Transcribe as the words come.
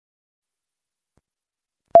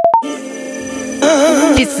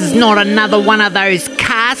This is not another one of those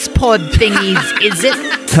cast pod thingies, is it?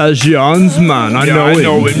 Tajans, man. I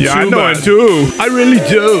know him. Yeah, I know him too. I really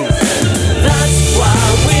do.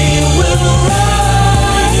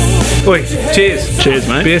 Oi, cheers. Cheers,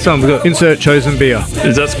 mate. Beer time. We've got insert chosen beer.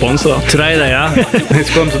 Is that sponsor? Today they are. They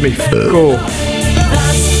sponsor me. Cool.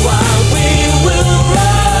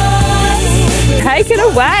 Take it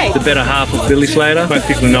away. The better half of Billy Slater. Most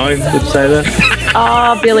people know him would say that.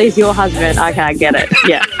 Oh, Billy's your husband. Okay, I get it.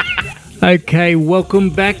 Yeah. Okay, welcome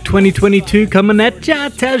back 2022 coming at ya,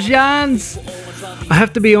 Tajans. I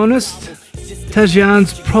have to be honest,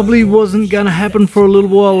 Tajans probably wasn't going to happen for a little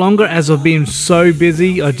while longer as I've been so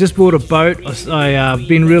busy. I just bought a boat. I've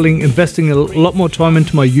been really investing a lot more time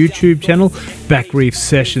into my YouTube channel, Back Reef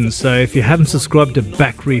Sessions. So if you haven't subscribed to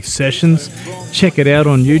Back Reef Sessions, check it out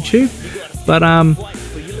on YouTube. But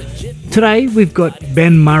today we've got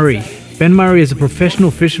Ben Murray. Ben Murray is a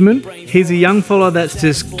professional fisherman. He's a young fella that's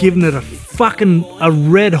just giving it a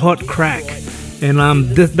red hot crack. And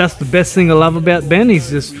that's the best thing I love about Ben.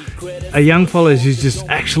 He's just a young fella who's just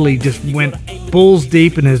actually just went balls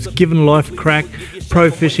deep and has given life a crack,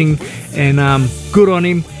 pro fishing, and good on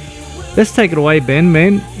him. Let's take it away, Ben,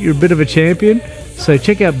 man. You're a bit of a champion. So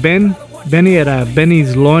check out Benny at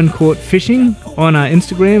Benny's Line Caught Fishing on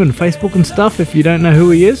Instagram and Facebook and stuff if you don't know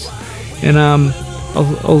who he is. And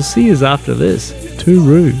I'll see you after this.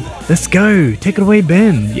 Tooroo. Let's go. Take it away,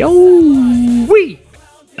 Ben. Yo-wee.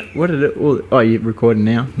 What did it? Oh, you're recording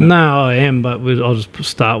now? No, I am, but I'll just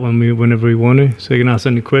start whenever we want to. So you can ask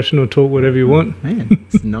any question or talk whatever you want. Man,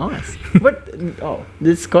 it's nice. What? Oh,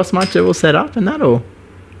 does this cost much to all set up and that, or?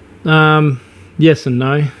 Yes and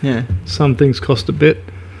no. Yeah. Some things cost a bit.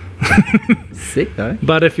 Sick though.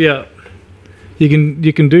 But if you can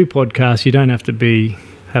do podcasts, you don't have to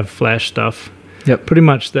have flash stuff. Yep. Pretty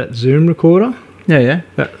much that Zoom recorder. Yeah.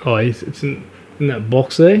 It's in that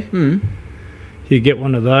box there. Mm. You get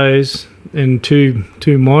one of those and two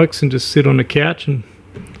mics and just sit on the couch and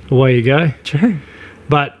away you go. True.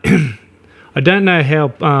 But I don't know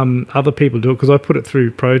how other people do it because I put it through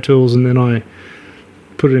Pro Tools and then I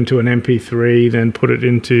put it into an MP3, then put it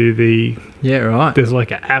into the... Yeah, right. There's like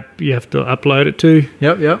an app you have to upload it to.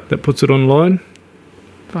 Yep. That puts it online.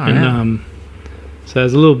 Fine. And so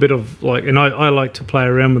there's a little bit of like... And I like to play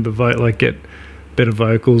around with the vote, like get better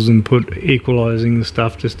vocals and put equalising and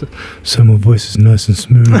stuff just so my voice is nice and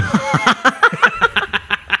smooth.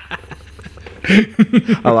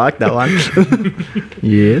 I like that one.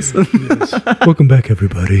 Yes. Welcome back,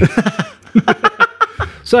 everybody.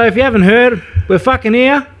 So if you haven't heard, we're fucking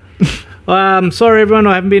here. Sorry, everyone,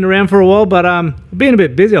 I haven't been around for a while, but I've been a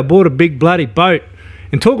bit busy. I bought a big bloody boat.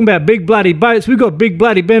 And talking about big bloody boats, we've got big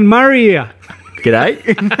bloody Ben Murray here. G'day.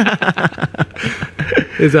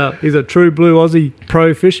 He's a true blue Aussie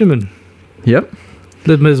pro fisherman. Yep.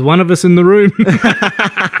 There's one of us in the room.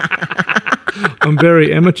 I'm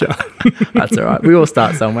very amateur. That's all right. We all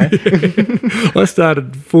start somewhere. I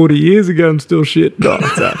started 40 years ago and still shit.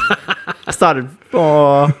 I started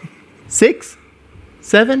 6,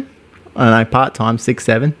 7. I don't know, part-time, 6,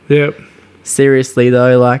 7. Yep. Seriously,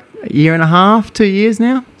 though, like a year and a half, 2 years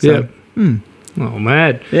now. So, yeah. Oh,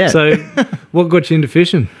 mad. Yeah. So what got you into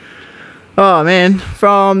fishing? Oh, man.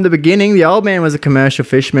 From the beginning, the old man was a commercial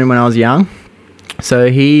fisherman when I was young. So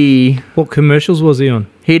What commercials was he on?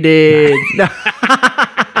 He did...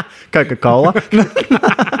 Coca-Cola.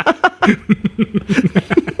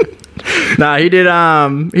 No, he did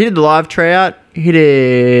live trout. He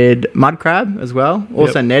did mud crab as well.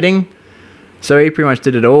 Also netting. So he pretty much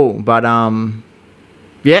did it all. But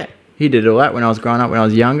yeah, he did all that when I was growing up. When I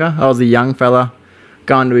was younger, I was a young fella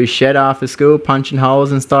going to his shed after school, punching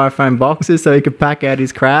holes in styrofoam boxes so he could pack out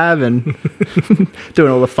his crab and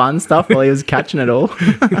doing all the fun stuff while he was catching it all.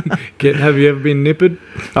 Have you ever been nippered?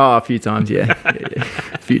 Oh, a few times, yeah.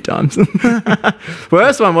 A few times.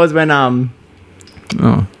 Worst one was when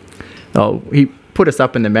he put us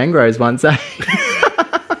up in the mangroves once,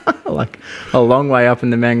 like a long way up in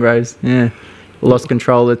the mangroves. Yeah, lost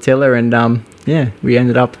control of the tiller and we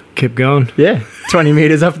ended up kept going. 20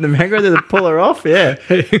 meters up in the mangrove to pull her off. Yeah,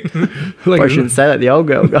 I shouldn't say that. The old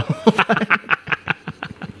girl.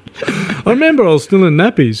 I remember I was still in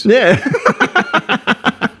nappies. Yeah.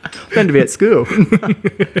 Going to be at school.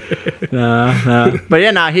 No. But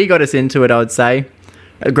he got us into it, I would say,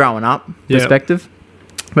 growing up perspective.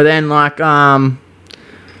 But then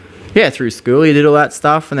through school he did all that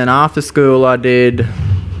stuff, and then after school I did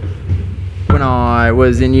when I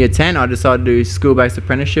was in year 10, I decided to do school-based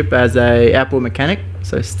apprenticeship as a outboard mechanic.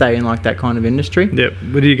 So stay in like that kind of industry. Yep.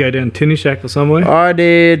 Where did you go down? Tinishack or somewhere? I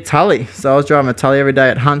did Tully. So I was driving a Tully every day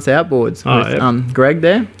at Hunt's Outboards with Greg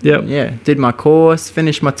there. Yep. Yeah. Did my course,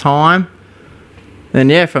 finished my time. Then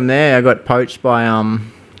yeah, from there I got poached by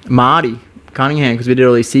Marty Cunningham because we did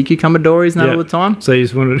all these sea cucumber dories and that all the time. So you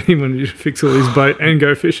just wanted you to fix all his boat and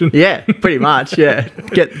go fishing? Yeah, pretty much. Yeah,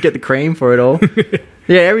 get the cream for it all.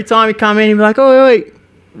 Yeah, every time he come in, he'd be like, "Oh wait,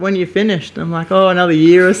 when you finished?" I'm like, "Oh, another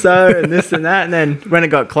year or so," and this and that. And then when it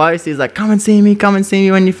got close, he's like, come and see me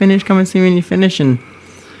when you finish. Come and see me when you finish." And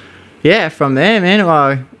yeah, from there, man,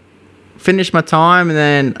 I finished my time, and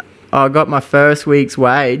then I got my first week's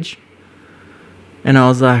wage, and I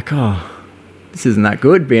was like, "Oh, this isn't that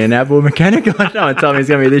good being an outboard mechanic." I don't want to tell me it's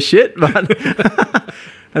gonna be this shit, but.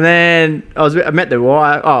 And then I met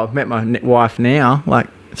my wife now, like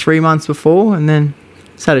 3 months before, and then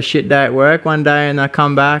just had a shit day at work one day, and I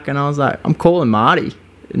come back and I was like, I'm calling Marty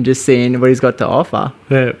and just seeing what he's got to offer.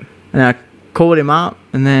 Yeah. And I called him up,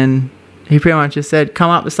 and then he pretty much just said,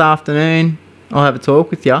 come up this afternoon, I'll have a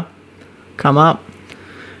talk with you. Come up.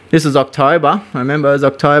 This was October. I remember it was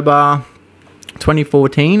October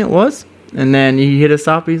 2014 it was. And then he hit us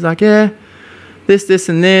up. He's like, yeah, this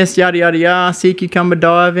and this, yada, yada, yada, sea cucumber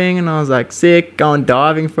diving. And I was like, sick, going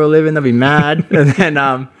diving for a living, they'll be mad. And then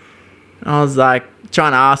I was like,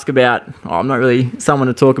 trying to ask about, I'm not really someone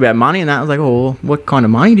to talk about money and that. I was like, oh, well, what kind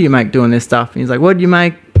of money do you make doing this stuff? And he's like, what do you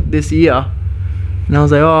make this year? And I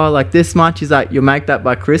was like, oh, like this much. He's like, you'll make that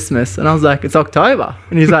by Christmas. And I was like, it's October.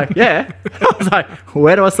 And he's like, yeah. I was like,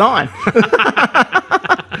 where do I sign?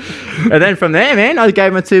 And then from there, man, I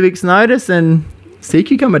gave him a 2 weeks notice and sea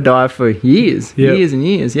cucumber dive for years and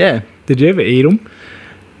years, yeah. Did you ever eat them?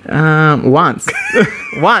 Once.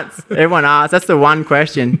 Once. Everyone asks. That's the one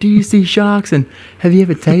question. Do you see sharks? And have you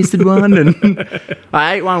ever tasted one? And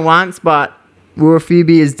I ate one once, but we were a few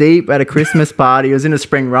beers deep at a Christmas party. It was in a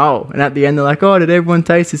spring roll. And at the end, they're like, oh, did everyone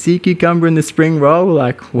taste the sea cucumber in the spring roll? We're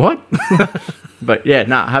like, what? But yeah,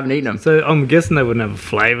 no, I haven't eaten them. So I'm guessing they wouldn't have a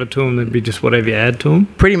flavour to them. They'd be just whatever you add to them.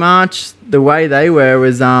 Pretty much the way they were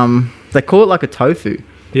was, they call it like a tofu.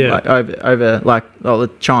 Yeah. Like over like all the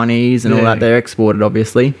Chinese and all that, they're exported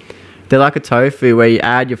obviously. They're like a tofu where you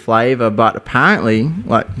add your flavour, but apparently,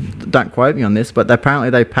 like, don't quote me on this, but apparently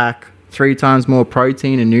they pack 3 times more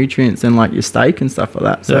protein and nutrients than like your steak and stuff like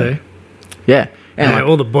that. So yeah. And like,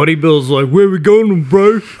 all the bodybuilders like, where we going,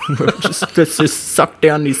 bro? let's just suck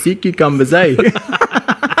down these sea cucumbers, eh?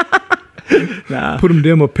 Nah. Put them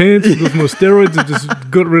down my pants with my steroids and just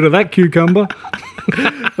got rid of that cucumber.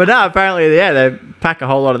 But no, apparently, yeah, they pack a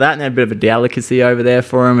whole lot of that and they had a bit of a delicacy over there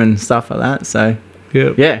for them and stuff like that. So,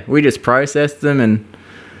 yeah, we just processed them. And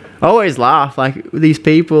I always laugh, like, these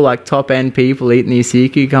people, like top-end people eating these sea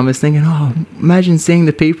cucumbers thinking, oh, imagine seeing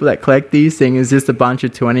the people that collect these things, just a bunch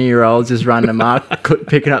of 20-year-olds just running amok,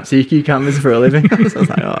 picking up sea cucumbers for a living. So I was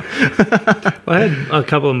like, oh. I had a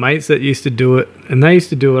couple of mates that used to do it, and they used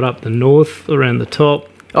to do it up the north, around the top.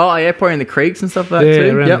 Oh, yeah, probably in the creeks and stuff like that too.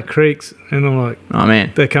 Yeah, around the creeks. And I'm like, oh,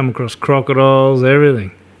 man. They come across crocodiles,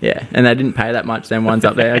 everything. Yeah, and they didn't pay that much, them ones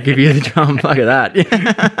up there. I'll give you the drum. Look at that.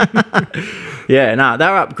 Yeah, no, they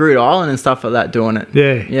were up Groot Island and stuff like that doing it.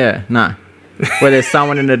 Yeah. Yeah, no. Where there's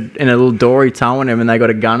someone in a little dory towing them and they got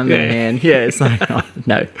a gun in their hand. Yeah, it's like, oh,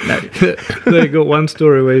 no. They got one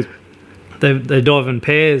story where they dive in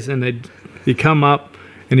pairs and you come up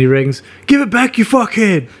and he reckons, give it back, you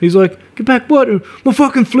fuckhead. He's like, give back what? My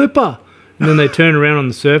fucking flipper. And then they turn around on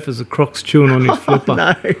the surface, the croc's chewing on his flipper.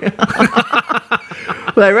 No.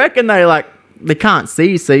 Well, they reckon they can't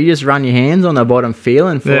see, so you just run your hands on the bottom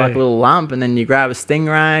feeling for like a little lump, and then you grab a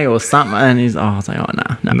stingray or something, and I was like, oh,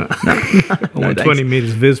 no. I want 20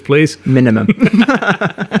 metres viz, please. Minimum.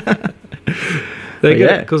 They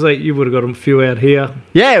get it, because you would have got a few out here.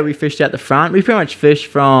 Yeah, we fished out the front. We pretty much fished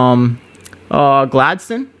from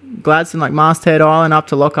Gladstone, like Masthead Island, up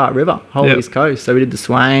to Lockhart River, whole east coast. So we did the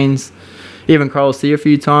Swains, even Coral Sea a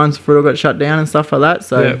few times before it all got shut down and stuff like that.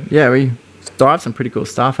 So yeah, we dived some pretty cool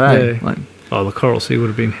stuff, eh? Yeah. The Coral Sea would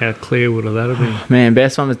have been, how clear would have that have been? Man,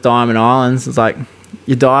 best one was Diamond Islands. It's like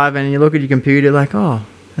you dive and you look at your computer like, oh,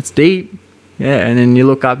 that's deep. Yeah, and then you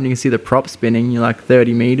look up and you can see the prop spinning. You're like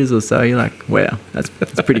 30 meters or so. You're like, wow, that's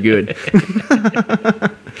pretty good.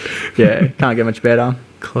 Yeah, can't get much better.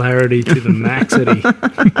 Clarity to the maxity.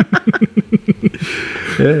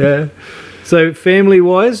 Yeah. So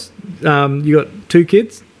family-wise, you got 2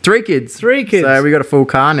 kids? 3 kids. 3 kids. So we got a full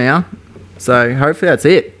car now. So hopefully that's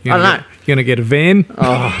it. I don't know. You're going to get a van?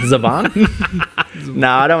 Oh, Zavan? No,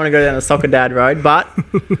 I don't want to go down the Soccer Dad road, but I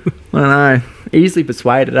don't know. Easily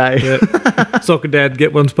persuaded, eh? Yeah. Soccer dad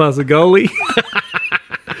get ones past the goalie.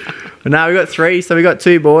 But now we got 3, so we got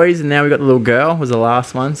 2 boys, and now we got the little girl was the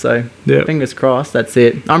last one. So Yep. fingers crossed, that's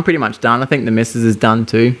it. I'm pretty much done. I think the missus is done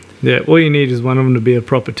too. Yeah, all you need is one of them to be a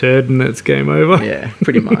proper turd, and that's game over. Yeah,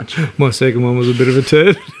 pretty much. My second one was a bit of a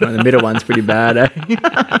turd. Well, the middle one's pretty bad, eh?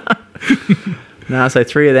 No, so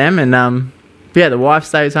 3 of them, and yeah, the wife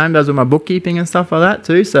stays home, does all my bookkeeping and stuff like that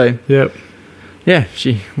too. So Yep. yeah,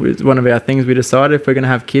 she was one of our things. We decided if we're going to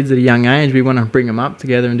have kids at a young age, we want to bring them up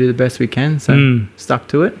together and do the best we can. So stuck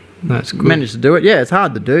to it. That's good. Managed to do it. Yeah, it's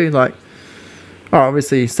hard to do. Like,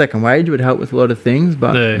 obviously, second wage would help with a lot of things,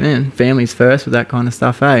 but Yeah. man, family's first with that kind of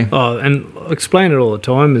stuff, eh? Oh, and I explain it all the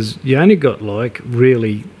time is you only got like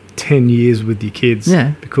really 10 years with your kids.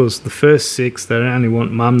 Yeah. Because the first 6, they only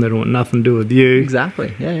want mum, they don't want nothing to do with you.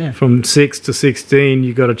 Exactly. Yeah, yeah. From 6 to 16,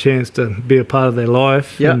 you got a chance to be a part of their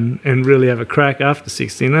life Yep. and really have a crack after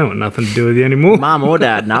 16. They don't want nothing to do with you anymore. Mum or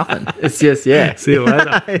dad, nothing. It's just, yeah. See you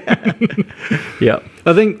later. Yep.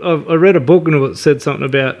 I think I read a book and it said something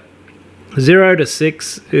about 0 to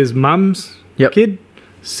 6 is mum's Yep. kid,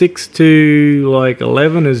 6 to like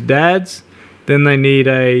 11 is dad's. Then they need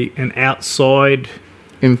an outside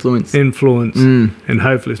Influence. influence, Mm. and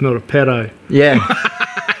hopefully it's not a pedo. Yeah.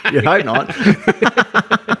 You hope not.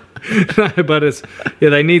 No, but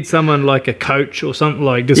they need someone like a coach or something,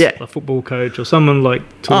 like just Yeah. a football coach or someone like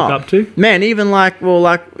to look Oh, up to. Man, even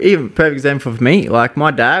even perfect example for me. Like,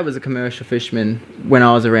 my dad was a commercial fisherman when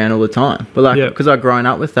I was around all the time. But, like, Yep. because I'd grown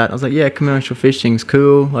up with that, I was like, yeah, commercial fishing's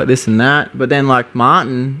cool, like this and that. But then, like,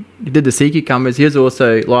 Martin, he did the sea cucumbers. He was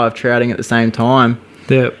also live trouting at the same time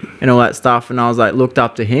Yeah, and all that stuff. And I was, like, looked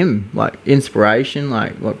up to him, like, inspiration.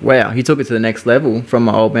 Like wow, he took it to the next level from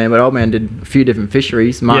my old man. But old man did a few different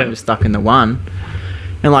fisheries. Martin Yep. was stuck in the one.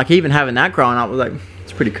 And, like, even having that growing up was, like,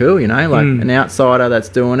 it's pretty cool, you know? Like, an outsider that's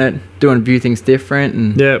doing it, doing a few things different.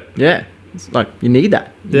 And yeah. it's like you need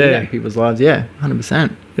that. You need Yeah. that in people's lives. Yeah,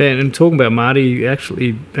 100%. Yeah, and talking about Marty, he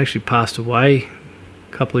actually passed away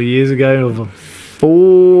a couple of years ago of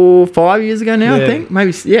 5 years ago now, Yeah. I think.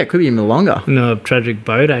 Maybe, yeah, it could be even longer. a tragic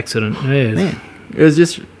boat accident. Yeah, Man, it was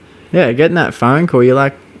just, getting that phone call. You're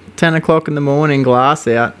like 10 o'clock in the morning, glass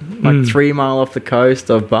out, like 3 mile off the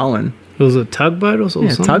coast of Bowen. it was a tugboat or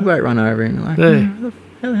something. Yeah, tugboat run over, and you're like, Yeah.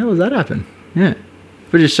 how the hell does that happen? Yeah,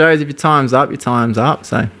 but it just shows if your time's up, your time's up.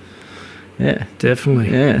 So, yeah,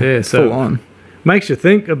 Definitely. yeah, So full on. makes you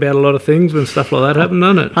think about a lot of things when stuff like that happens,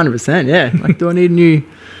 doesn't it? 100%. Yeah, like, do I need a new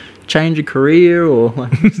change of career or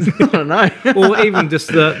like, I don't know. Or even just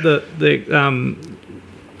the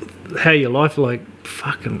how your life, like,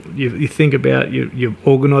 fucking, you think about you're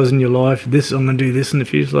organising your life. This, I'm going to do this in the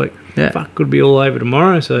future. Like, Yeah. fuck, could be all over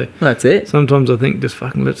tomorrow. So That's it. sometimes I think just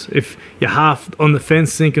fucking if you're half on the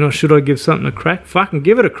fence thinking, oh, should I give something a crack? Fucking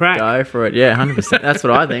give it a crack. Go for it. Yeah, 100%. That's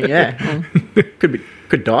what I think. Yeah,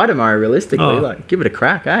 could die tomorrow. Realistically, Oh. like, give it a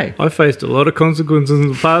crack, eh? I faced a lot of consequences in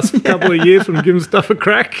the past couple of years from giving stuff a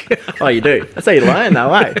crack. Oh, you do. That's how you learn,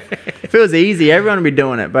 though, eh? If it was easy, everyone would be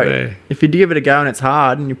doing it. But Yeah. if you give it a go and it's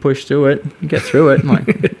hard and you push through it, you get through it.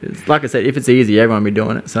 Like I said, if it's easy, everyone would be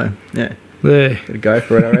doing it. So yeah, There, gotta go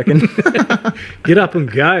for it, I reckon. get up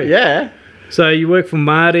and go. Yeah. So you work for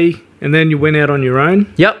Marty, and then you went out on your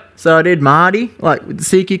own. Yep. So I did Marty, like with the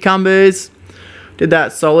sea cucumbers. Did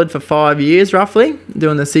that solid for 5 years, roughly,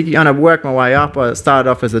 doing the sea cucumber. And I worked my way up. I started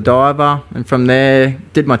off as a diver, and from there,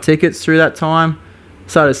 did my tickets through that time.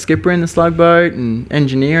 Started skippering the slug boat and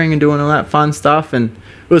engineering and doing all that fun stuff. And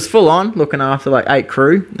it was full on, looking after like 8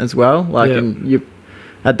 crew as well. Like, Yep. and you,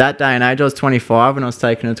 at that day and age, I was 25 and I was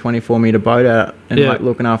taking a 24-meter boat out and Yeah. like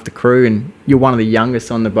looking after crew. And you're one of the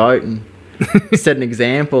youngest on the boat and set an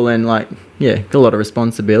example and like, yeah, got a lot of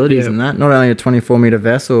responsibilities Yeah. and that. Not only a 24-meter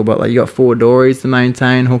vessel, but like you got 4 dories to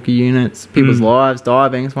maintain, hooker units, people's lives,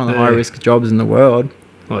 diving. It's one of the Yeah. high-risk jobs in the world.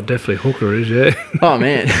 Oh, definitely hooker is, yeah. Oh,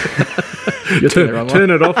 man. You're thinking the wrong one. Turn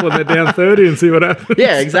it off when they're down 30 and see what happens.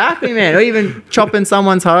 Yeah, exactly, man. Or even chopping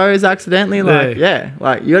someone's hose accidentally. Like,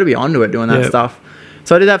 like you got to be onto it doing that Yep. stuff.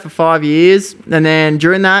 So I did that for 5 years. And then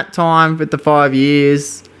during that time, with the 5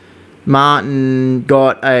 years, Martin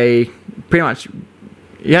got pretty much,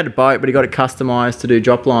 he had a boat, but he got it customized to do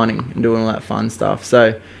drop lining and doing all that fun stuff.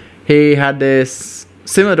 So he had this,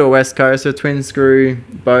 similar to a West Coast, a twin screw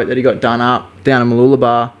boat that he got done up down in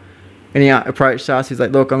Mooloolaba. And he approached us. He's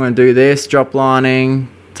like, look, I'm going to do this, drop lining,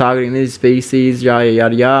 targeting these species, yada,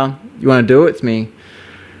 yada, yada. You want to do it with me?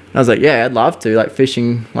 And I was like, yeah, I'd love to. Like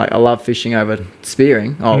fishing, like I love fishing over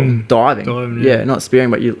spearing. Oh, diving. Diving, yeah. Yeah, not spearing,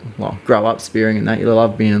 but you grow up spearing and that. You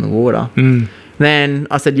love being in the water. Mm. Then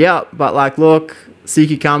I said, yeah, but like, look, sea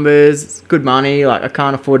cucumbers, good money. Like I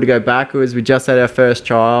can't afford to go backwards. We just had our first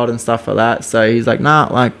child and stuff like that. So he's like, nah,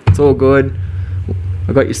 like it's all good.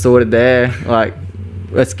 I got you sorted there. Like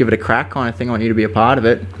let's give it a crack kind of thing. I want you to be a part of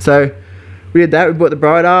it. So we did that. We brought the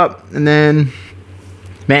bride up, and then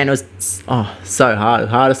man, it was so hard. The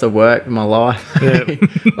hardest I've worked in my life. Yeah.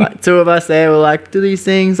 Like two of us there were like, do these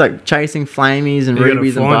things like chasing flamies and You gotta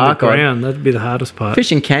rubies and find the barcode. ground. That'd be the hardest part.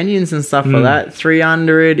 Fishing canyons and stuff like that,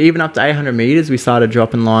 300, even up to 800 meters, we started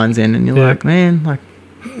dropping lines in, and you're Yeah. like, man, like,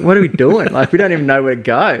 what are we doing? Like, we don't even know where to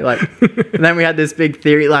go. Like, and then we had this big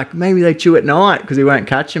theory, like, maybe they chew at night because we weren't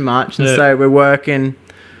catching much. And Yeah. so we're working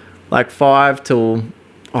like 5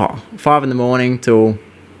 in the morning till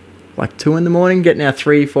like 2 in the morning, getting our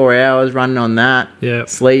 3-4 hours running on that. Yeah.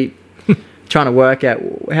 Sleep. Trying to work out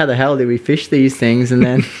how the hell did we fish these things, and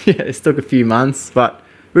then it took a few months, but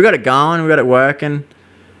we got it going, we got it working,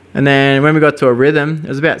 and then when we got to a rhythm, it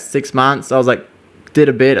was about 6 months. I was like, did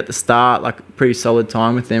a bit at the start, like pretty solid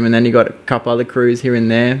time with them, and then you got a couple other crews here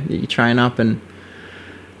and there that you train up, and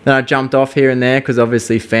then I jumped off here and there because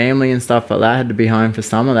obviously family and stuff like that, I had to be home for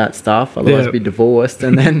some of that stuff, otherwise I'd be divorced,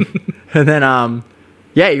 and then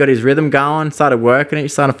yeah, you got his rhythm going, started working it, you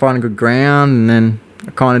started finding good ground, and then I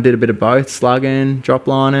kind of did a bit of both, slugging, drop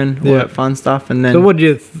lining, all that fun stuff. And then, So what do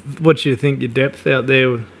you think your depth out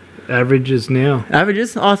there averages now?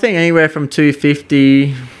 averages, I think anywhere from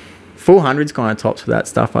 250, 400's kind of tops for that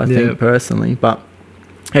stuff, I think, personally. But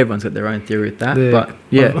everyone's got their own theory with that. Yeah. But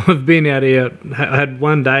yeah, I've been out here. I had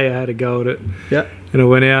one day I had a go at it. yeah, And I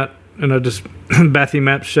went out and I just Bathy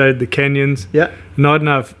Maps showed the canyons. yeah, And I don't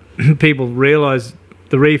know if people realise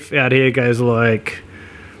the reef out here goes like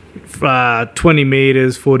 20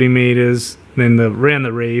 meters, 40 meters. Then around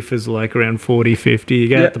the reef is like around 40, 50. You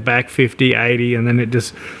go Yeah. at the back 50, 80, and then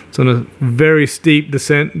it's on a very steep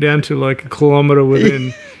descent down to like a kilometre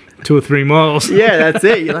within 2 or 3 miles. yeah, that's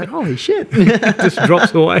it. You're like, holy shit. It just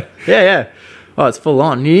drops away. Yeah. Oh, it's full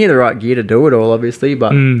on. You need the right gear to do it all, obviously,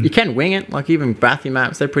 but you can wing it. Like even Bathy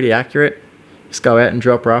Maps, they're pretty accurate. Just go out and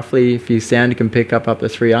drop roughly. If you sound, you can pick up to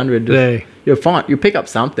 300. Yeah. You'll find you'll pick up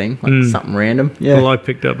something, like something random. Yeah. Well, I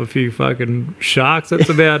picked up a few fucking sharks. That's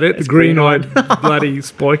about it. The green-eyed, bloody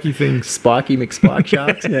spiky things. Spiky McSpike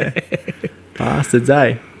sharks. Yeah. Bastards,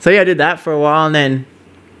 eh? So yeah, I did that for a while, and then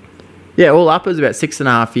all up it was about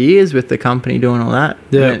 6.5 years with the company doing all that.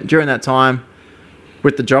 Yeah. And then during that time,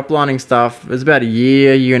 with the drop lining stuff, it was about a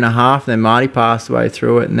year and a half. And then Marty passed away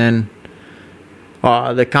through it, and then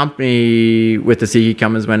the company with the sea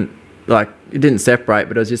cucumbers went like it didn't separate,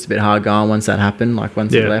 but it was just a bit hard going once that happened. Like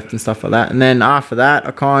once it left and stuff like that, and then after that,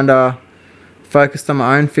 I kind of focused on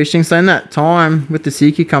my own fishing. So in that time with the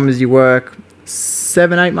sea cucumbers, you work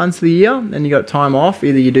 7-8 months of the year, and you got time off.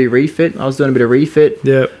 Either you do refit. I was doing a bit of refit.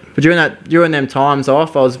 Yeah. But during them times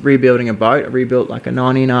off, I was rebuilding a boat. I rebuilt like a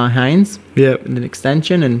 19 Haynes Yeah. and an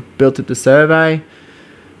extension, and built it to survey.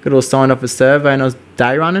 Got all signed off a survey, and I was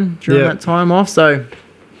day running during that time off. So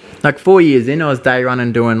like 4 years in, I was day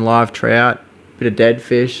running, doing live trout, bit of dead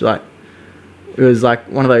fish. Like it was like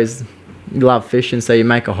one of those, you love fishing, so you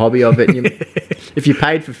make a hobby of it. And if you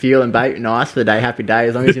paid for fuel and bait, nice for the day, happy day,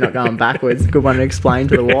 as long as you're not going backwards. Good one to explain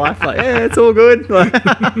to the wife, like, yeah, it's all good. But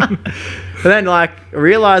then like I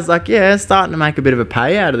realised like, yeah, it's starting to make a bit of a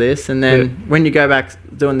pay out of this. And then when you go back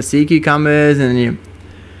doing the sea cucumbers, and you're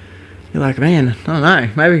like, man, I don't know,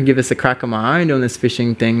 maybe I can give this a crack on my own doing this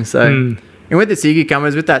fishing thing. So and with the sea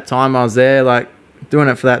cucumbers, with that time I was there, like doing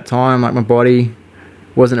it for that time, like my body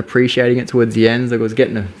wasn't appreciating it towards the ends. Like I was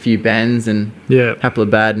getting a few bends and a couple of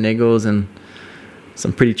bad niggles and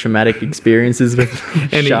some pretty traumatic experiences with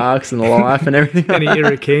sharks and life and everything. Any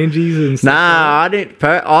irukandjis and stuff? Nah, I didn't.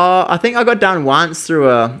 I think I got done once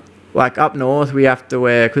through like up north we have to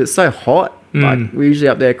wear, because it's so hot. Like we're usually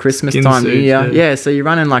up there Christmas Skin time of suits, year. yeah. So you're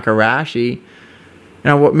running like a rashy.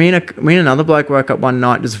 And what me and another bloke woke up one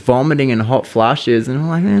night just vomiting in hot flushes, and I'm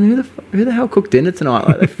like, man, who the hell cooked dinner tonight?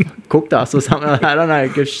 Like they cooked us or something like that. I don't know,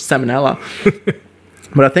 give salmonella.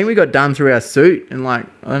 But I think we got done through our suit, and like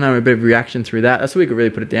I don't know, a bit of reaction through that. That's what we could really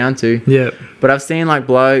put it down to. Yeah. But I've seen like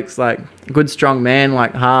blokes, like good strong man,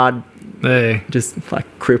 like hard, just like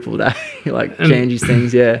crippled, like Ganges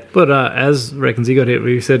things, yeah. But as reckons he got hit,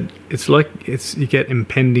 we said it's like you get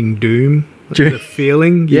impending doom. Like the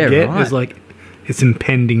feeling you get is like it's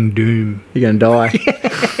impending doom. You're gonna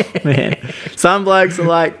die, man. Some blokes are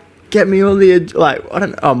like, get me all the like I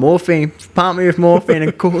don't know, morphine, pump me with morphine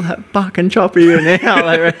and call that fucking chopper here now.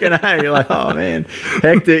 They reckon, hey, you're like, oh man,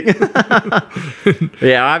 hectic.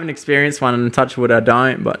 Yeah, I haven't experienced one, and touch wood I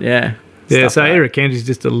don't, but yeah. Yeah, so irukandji's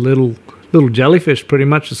just a little jellyfish, pretty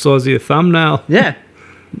much the size of your thumbnail. Yeah,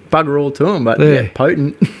 bugger all to them, but yeah,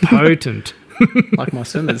 potent. Potent. like my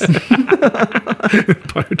swimmers.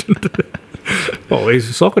 Potent. Oh, he's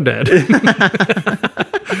a soccer dad.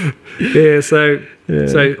 Yeah, so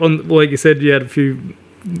on, like you said, you had a few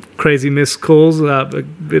crazy missed calls, a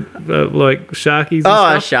bit like sharkies.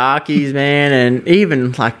 And stuff. Sharkies, man, and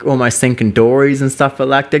even like almost sinking dories and stuff. But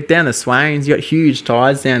like down the Swains, you got huge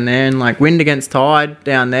tides down there, and like wind against tide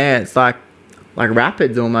down there, it's like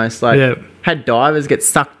rapids almost. Like had divers get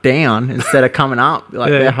sucked down instead of coming up. Like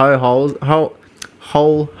their whole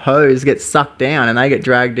hose get sucked down, and they get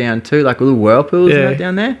dragged down too, like little whirlpools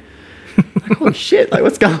down there. Like, holy shit, like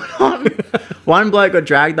what's going on? One bloke got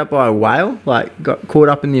dragged up by a whale, like got caught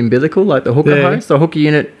up in the umbilical, like the hooker hose. So hooker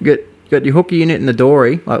unit, got your hooker unit in the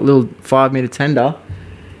dory, like little 5 meter tender,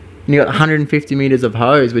 and you got 150 meters of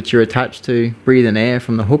hose which you're attached to breathing air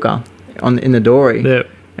from the hooker in the dory. Yep.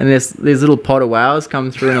 And this little pod of whales come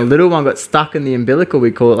through, and a little one got stuck in the umbilical,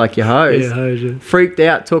 we call it, like your hose. Yeah, hose, yeah. Freaked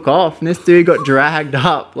out, took off, and this dude got dragged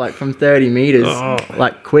up like from 30 meters,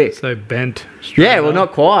 like quick. So bent. Yeah, well,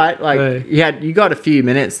 not quite. Like you got a few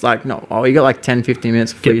minutes, like you got like 10, 15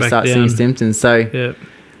 minutes before you start seeing symptoms. So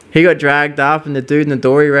he got dragged up, and the dude in the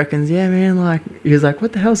dory reckons, yeah, man, like he was like,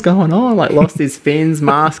 what the hell's going on? Like lost his fins,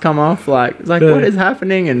 mask come off, like it's like what is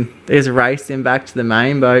happening? And they just raced him back to the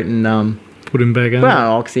main boat and put him back on.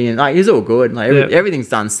 Well, oxy, and like he's all good. Like everything's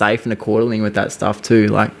done safe and accordingly with that stuff too.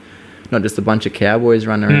 Like not just a bunch of cowboys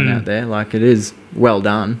running around out there. Like it is well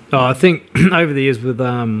done. Oh, I think over the years with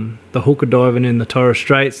the hooker diving in the Torres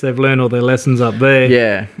Straits, they've learned all their lessons up there.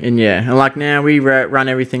 Yeah, and like now we run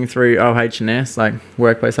everything through OH&S, like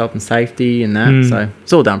workplace health and safety and that. So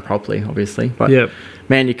it's all done properly, obviously. But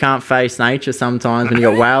man, you can't face nature sometimes when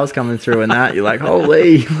you got whales coming through and that. You're like,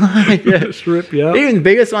 holy, like, Just rip you up. Even the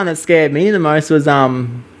biggest one that scared me the most was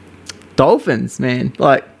dolphins, man.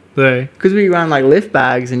 Like. Because we run like lift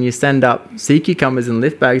bags, and you send up sea cucumbers in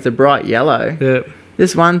lift bags. They're bright yellow. Yeah.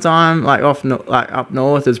 This one time, like up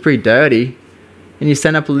north, it was pretty dirty, and you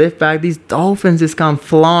send up a lift bag. These dolphins just come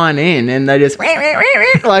flying in, and they just like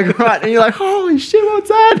right, and you're like, holy shit, what's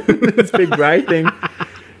that? This big grey thing.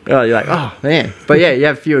 Oh, you're like, oh man. But yeah, you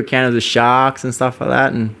have a few encounters with sharks and stuff like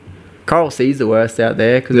that, and coral sea's the worst out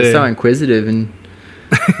there because they're so inquisitive and.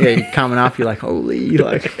 Yeah, you're coming up, you're like, holy,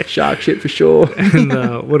 like shark shit for sure.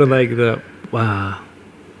 And what are they?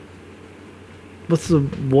 What's the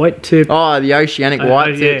white tip? Oh, the oceanic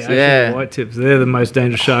white tips. Yeah, white tips. They're the most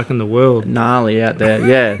dangerous shark in the world. Gnarly out there.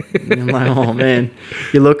 Yeah. I'm like, oh man.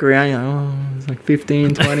 You look around, you're like, oh, it's like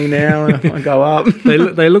 15, 20 now, and I go up. They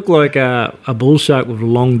look like a bull shark with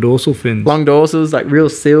long dorsal fins. Long dorsals, like real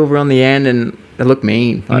silver on the end, and they look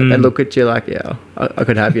mean. Like they look at you like, yeah, I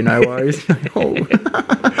could have you, no worries. Oh.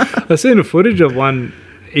 I've seen a footage of one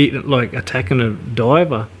attacking a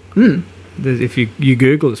diver. If you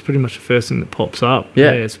Google, it's pretty much the first thing that pops up.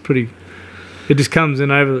 Yeah, it's pretty. It just comes in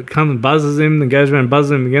comes and buzzes him, then goes around and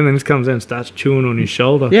buzzes him again, then just comes in and starts chewing on his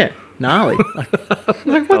shoulder. Yeah, gnarly.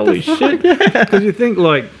 Like what holy shit! Because you think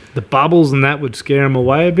like the bubbles and that would scare him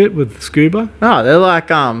away a bit with scuba. Oh, they're like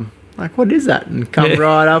what is that? And come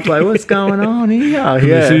right up, like, what's going on here? Yeah.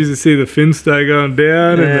 As soon as you see the fin stay going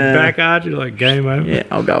down and the back arch, you're like, game over. Yeah,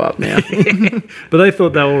 I'll go up now. But they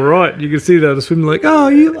thought they were right. You could see they were swimming like,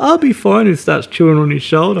 I'll be fine. And starts chewing on his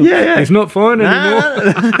shoulder. Yeah. He's not fine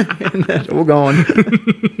anymore. All gone.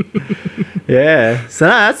 Yeah. So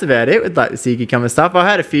that's about it with like the sea cucumber stuff. I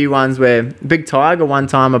had a few ones where big tiger one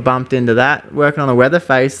time I bumped into that working on the weather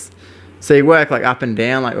face. So you work like up and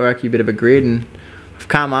down, like work you a bit of a grid, and I've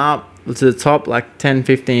come up to the top like 10,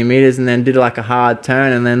 15 meters and then did like a hard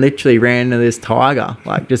turn and then literally ran into this tiger,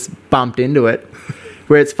 like just bumped into it,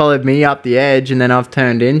 where it's followed me up the edge and then I've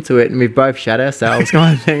turned into it and we've both shot ourselves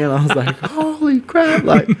kind of thing. And I was like, holy crap,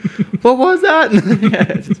 like what was that?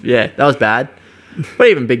 That was bad. But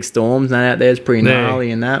even big storms and out there is pretty gnarly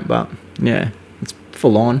and that, but yeah, it's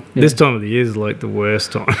full on. Yeah. This time of the year is like the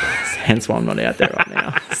worst time. Hence why I'm not out there right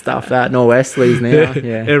now. Stuff that nor'westerlies now.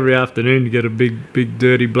 Yeah. Every afternoon you get a big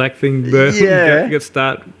dirty black thing you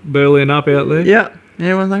start burling up out there. Yeah. And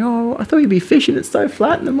everyone's like, oh, I thought you'd be fishing. It's so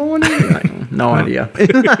flat in the morning. Like, no idea.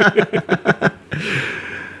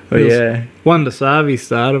 But yeah. One Savi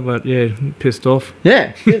started, but yeah, pissed off.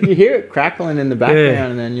 Yeah. You hear it crackling in the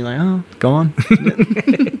background and then you're like, oh, gone.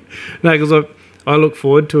 No, because I look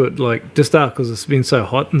forward to it, like, just because it's been so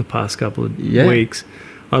hot in the past couple of weeks.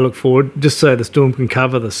 I look forward just so the storm can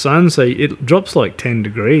cover the sun, so it drops like 10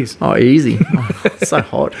 degrees. Oh, easy. It's so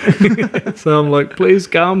hot. So I'm like, please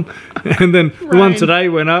come. And then the one today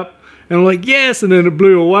went up, and I'm like, yes, and then it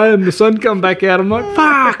blew away, and the sun come back out. I'm like,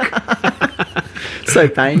 fuck. So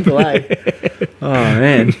painful, eh? Oh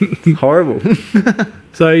man, it's horrible.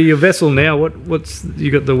 So your vessel now, what's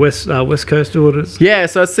you got the West Coast orders? Yeah,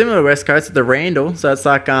 so it's similar to West Coast, it's the Randall. So it's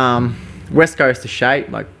like West Coast shape.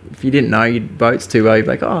 Like if you didn't know your boats too well, you'd be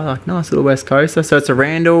like, oh, like nice little West Coaster. So it's a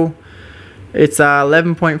Randall. It's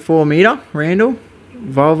 11.4 meter Randall,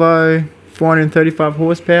 Volvo, 435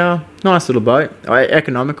 horsepower. Nice little boat.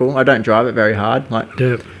 Economical. I don't drive it very hard. Like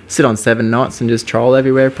Yep. sit on 7 knots and just troll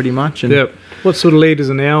everywhere pretty much. And Yep. What sort of litres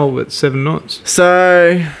an hour with 7 knots?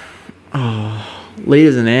 So,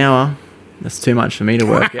 litres an hour. That's too much for me to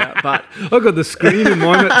work out. But I've got the screen in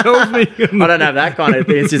mine that tells me. I don't have that kind of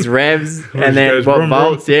thing. It's just revs and then goes what vroom,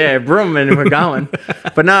 volts. Yeah, broom, and we're going.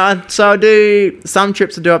 But no, so I do some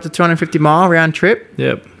trips. I do up to 250 mile round trip,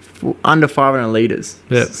 Yep. under 500 litres.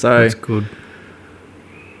 Yep. So That's good.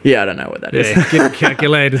 yeah, I don't know what that is. Yeah. Get the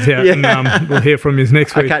calculators out, and we'll hear from you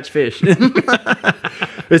next I week. catch fish.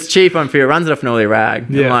 It's cheap on fuel. It runs it off an oily rag.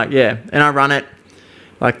 Yeah. And I run it.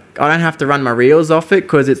 Like, I don't have to run my reels off it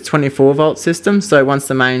because it's 24 volt system. So once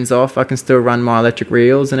the main's off, I can still run my electric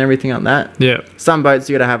reels and everything like that. Yeah. Some boats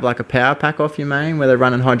you got to have like a power pack off your main where they're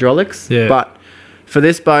running hydraulics. Yeah. But for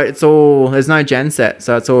this boat, there's no genset,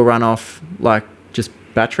 so it's all run off like just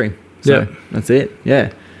battery. So Yeah. that's it.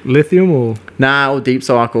 Yeah. Lithium or Nah, all deep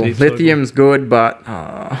cycle. Deep cycle. Lithium's good, but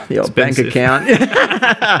the old bank Expensive.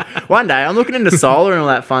 account. One day I'm looking into solar and all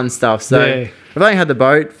that fun stuff. So Yeah. I've only had the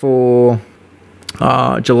boat for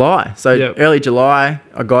July. So Yep. early July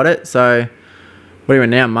I got it. So what are we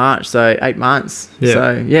now? March. So 8 months. Yeah.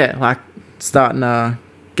 So yeah, like starting to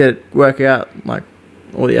work out like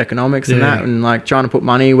all the economics and Yeah. that, and like trying to put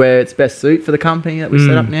money where it's best suit for the company that we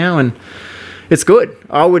set up now, and it's good.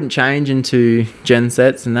 I wouldn't change into gen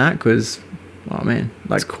sets and that because, oh man,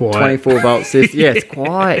 like quiet. 24 volt system. Yeah, it's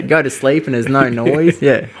quiet. Go to sleep and there's no noise.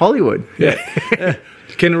 Yeah, Hollywood. yeah.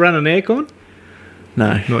 Can it run an aircon?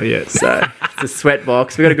 No, Not yet. So it's a sweat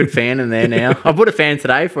box. We got a good fan in there now. I bought a fan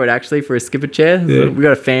today for it actually for a skipper chair. Yeah. We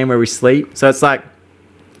got a fan where we sleep. So it's like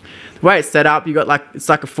the way it's set up. You got like it's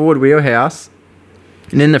like a forward wheelhouse,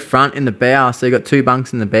 and in the front in the bow. So you got 2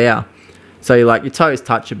 bunks in the bow. So you like your toes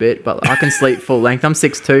touch a bit, but I can sleep full length. I'm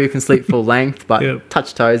 6'2", can sleep full length, but Yep.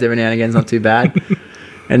 touch toes every now and again is not too bad.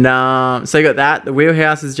 And so you got that. The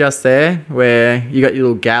wheelhouse is just there where you got your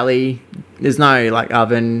little galley. There's no like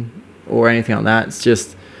oven or anything like that. It's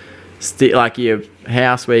just like your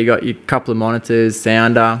house where you got your couple of monitors,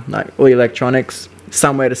 sounder, like all your electronics,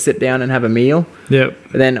 somewhere to sit down and have a meal. Yep.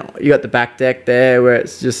 But then you got the back deck there where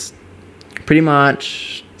it's just pretty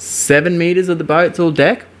much 7 meters of the boat's all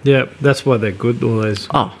deck. Yep. That's why they're good. All those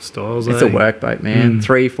styles. It's a workboat, man.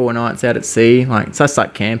 3-4 nights out at sea. Like it's just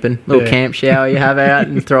like camping. Little camp shower you have out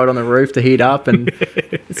and throw it on the roof to heat up, and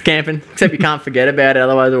it's camping. Except you can't forget about it,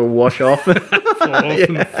 otherwise it will wash off.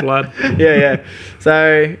 Flood. Yeah.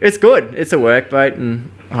 So it's good. It's a workboat,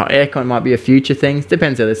 and aircon might be a future thing.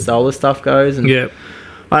 Depends how the solar stuff goes. And Yep.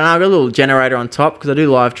 I don't know, I've got a little generator on top because I do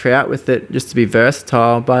live trout with it just to be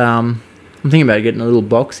versatile. But I'm thinking about getting a little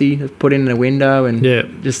boxy to put in the window and Yeah.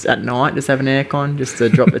 just at night just have an aircon just to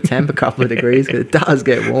drop the temp a couple of degrees because it does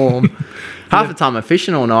get warm. Half the time I'm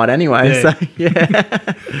fishing all night anyway. Yeah. So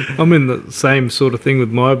yeah. I'm in the same sort of thing with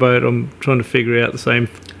my boat. I'm trying to figure out the same.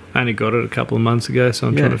 I only got it a couple of months ago, so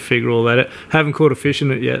I'm trying to figure all that out. Haven't caught a fish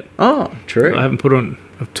in it yet. Oh, true. I haven't put on.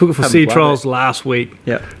 I took it for Haven't sea blown trials last week.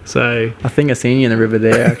 Yeah. So I think I seen you in the river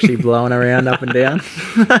there actually blowing around up and down.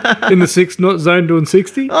 in the 6 knot zone doing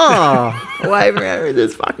 60. Oh, waving around with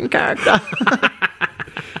this fucking character.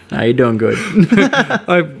 No, you're doing good.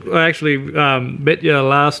 I actually met you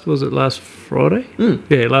last Friday?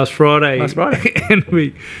 Yeah, last Friday. Last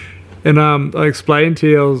Friday. and I explained to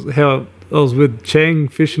you how I was with Cheng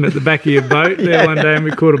fishing at the back of your boat there one day, and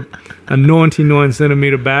we caught a 99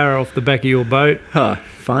 centimetre barra off the back of your boat. Oh,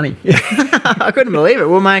 funny. I couldn't believe it.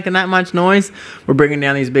 We're making that much noise. We're bringing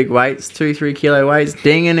down these big weights, 2-3 kilo weights,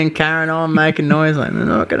 dinging and carrying on, making noise. Like, they're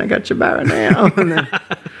not going to catch a barra now. And then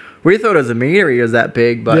we thought it was a meter. He was that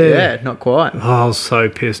big, but yeah, not quite. Oh, I was so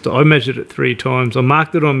pissed. I measured it 3 times. I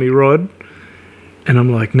marked it on my rod, and I'm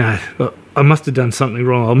like, no, I must have done something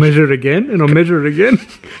wrong. I'll measure it again, and I'll measure it again.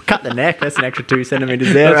 Cut the neck. That's an extra 2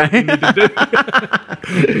 centimeters there, That's right? what you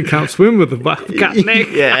need to do. You can't swim with a cut neck.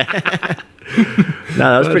 Yeah.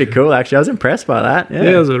 No, that was pretty cool, actually. I was impressed by that. Yeah, Yeah,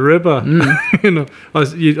 it was a ripper. You know,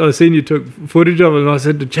 I seen you took footage of it, and I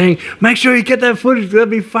said to Cheng, make sure you get that footage. That'd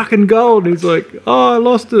be fucking gold. And he's like, oh, I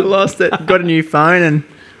lost it. Lost it. Got a new phone and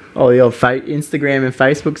the old Instagram and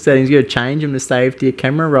Facebook settings. You got to change them to save to your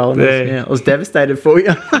camera roll. And I was devastated for you.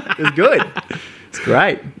 It was good. It's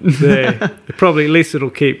great. Yeah. Probably at least it'll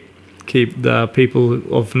keep the people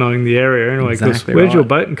of knowing the area anyway. 'Cause Exactly where's your right.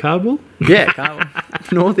 boat in Cardwell? Yeah, Carl.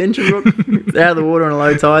 North Inchbrook. It's out of the water on a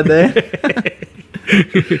low tide there.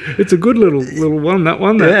 It's a good little one. That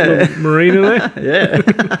little marina there. Yeah.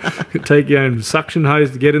 Could take your own suction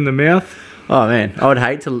hose to get in the mouth. Oh man, I would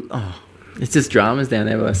hate to. Oh, it's just dramas down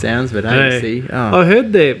there by the sounds, but Hey. see. I Oh,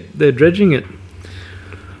 heard they're dredging it.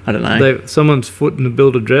 I don't know. Someone's footing to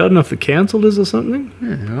build a dredge. I don't know if the council is or something.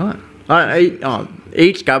 Yeah, right.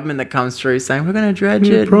 Each government that comes through saying we're going to dredge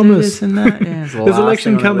Yeah, it, promise. do this and that. Yeah, it's the There's last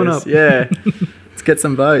election thing on the coming list. up. Yeah, let's get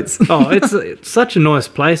some votes. Oh, it's such a nice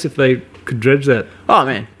place if they could dredge that. Oh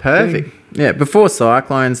man, perfect. Yeah, before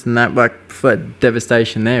cyclones and that, like before that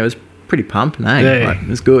devastation there, it was pretty pumping. Eh? Yeah. Like, it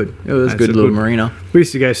was good. It was a It's good a little good- marina We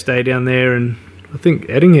used to go stay down there, and I think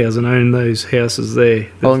Eddinghausen owned those houses there.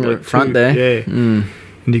 along There's the like front two- there. Yeah, Mm.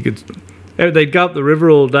 and you could. They'd go up the river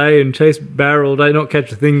all day and chase barra all day, not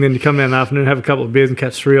catch a thing. Then you come down in the afternoon, have a couple of beers, and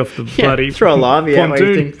catch 3 off the Yeah, bloody throw a larvae out where you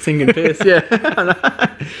pontoon. think sinking piss. Yeah. I know.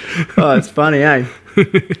 Oh, it's funny, eh?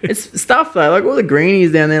 It's stuff though, like all the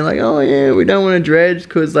greenies down there, like, oh yeah, we don't want to dredge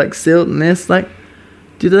because like silt and this. Like,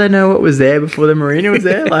 do they know what was there before the marina was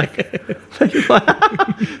there? Like,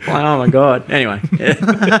 oh my god. Anyway,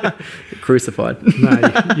 yeah. Crucified.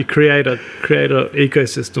 No, you create a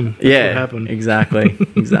ecosystem. That's Yeah, what happened.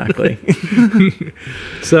 exactly.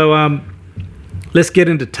 So let's get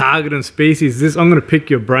into target and species. I'm going to pick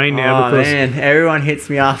your brain now Oh because man, everyone hits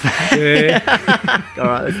me up. yeah. All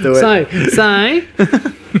right, let's do it.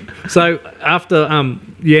 So after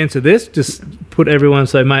you answer this, just put everyone.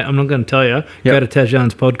 So mate, I'm not going to tell you. Go to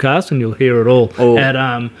Tajjan's podcast and you'll hear it all Oh. at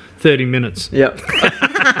 30 minutes. Yep.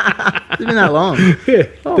 It's been that long. Yeah,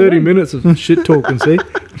 30 minutes of shit talking. See. All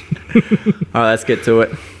right, let's get to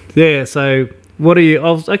it. Yeah. So what are you?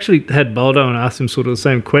 I've actually had Baldo and asked him sort of the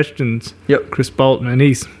same questions. Yep. Chris Bolton, and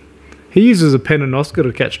he uses a pen and Oscar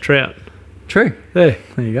to catch trout. True. Yeah.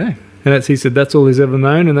 There you go. And he said that's all he's ever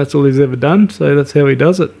known and that's all he's ever done. So that's how he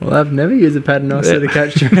does it. Well, I've never used a paternoster to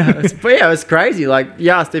catch trout. But yeah, it's crazy. Like, you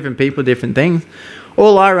ask different people different things.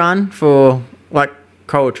 All I run for, like,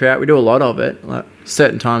 coral trout, we do a lot of it. Like,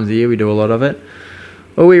 certain times of the year, we do a lot of it.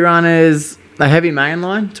 All we run is a heavy main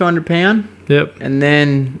line, 200 pound. Yep. And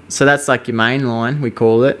then, so that's like your main line, we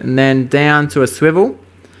call it. And then down to a swivel,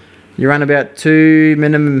 you run about 2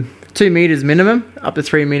 meters minimum, up to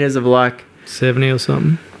 3 meters of like 70 or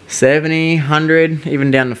something. 70, 100,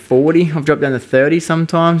 even down to 40. I've dropped down to 30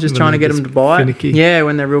 sometimes, just When trying to they're get them just to bite. finicky. Yeah,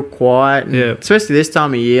 when they're real quiet. And Yeah. especially this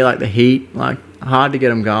time of year, like the heat, like hard to get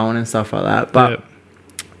them going and stuff like that. But Yep.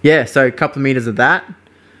 yeah, so a couple of meters of that.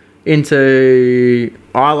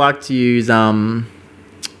 I like to use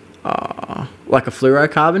like a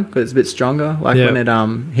fluorocarbon because it's a bit stronger. Like Yeah. when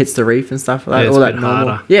it hits the reef and stuff like that. Yeah, it's all a that bit normal.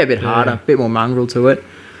 harder. Yeah, a bit Yeah. harder, a bit more mongrel to it.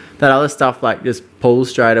 That other stuff like just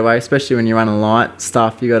pulls straight away, especially when you're running light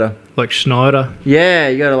stuff. You gotta Like Schneider. you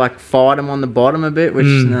gotta like fight them on the bottom a bit, which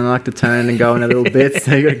Mm. I like to turn and go in a little bit.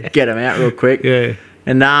 So you gotta get them out real quick. Yeah.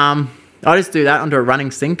 And I just do that onto a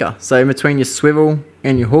running sinker. So in between your swivel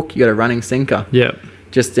and your hook, you got a running sinker. Yep.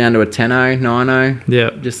 Just down to a 10-0, 9-0.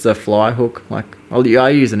 Yep. Just a fly hook. Like I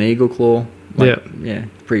use an eagle claw. Like, Yep. Yeah,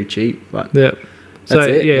 pretty cheap, but Yep. So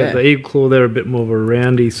That's it, yeah. the eagle claw, they're a bit more of a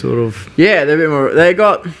roundy sort of. yeah, they're a bit more. They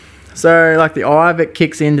got so like the eye of it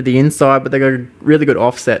kicks into the inside, but they got a really good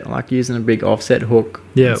offset. I like using a big offset hook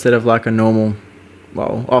Yep. instead of like a normal.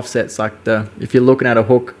 Well, offsets like if you're looking at a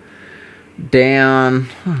hook down.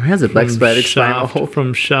 Oh, how's a black spade explain a hook?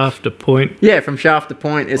 From shaft to point. Yeah, from shaft to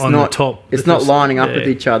point, it's On not the top. It's not Because- lining up yeah. with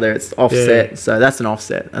each other. It's offset. Yeah. So that's an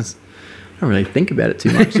offset. I don't really think about it too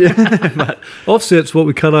much. But Offset's what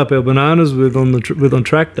we cut up our bananas with on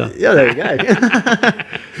tractor. yeah, there you go.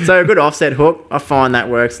 So a good offset hook, I find that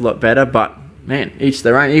works a lot better. But man, each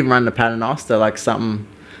their own. Even running a paternoster, like something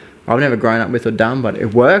I've never grown up with or done, but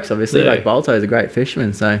it works. Obviously, Yeah. like Balto is a great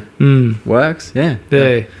fisherman, so Mm. works. Yeah.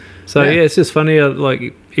 Yeah. So Yeah. yeah, it's just funny how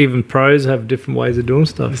like even pros have different ways of doing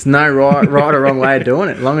stuff. There's no right or wrong way of doing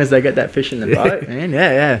it, as long as they get that fish in the boat, man.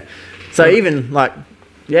 Yeah. So even like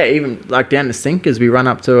down to sinkers, we run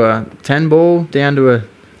up to a 10 ball, down to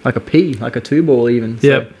a P, like a 2 ball even. So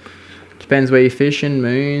Yep. depends where you're fishing,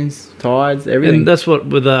 moons, tides, everything. And that's what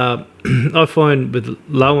with I find with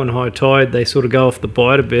low and high tide they sort of go off the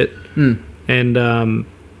bite a bit, and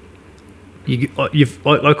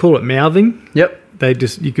I call it mouthing. Yep.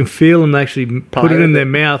 You can feel them actually put it Pirate in it. their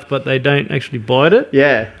mouth, but they don't actually bite it.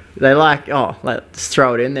 Yeah. They just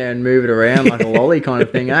throw it in there and move it around like a lolly kind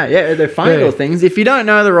of thing. Eh? Yeah, they're funny little things. If you don't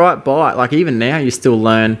know the right bite, like even now you still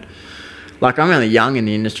learn. Like I'm only young in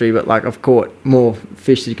the industry, but like I've caught more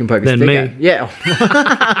fish that you can poke a Than stick me. at. Yeah.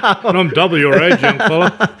 And I'm double your age, young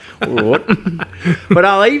fella. What?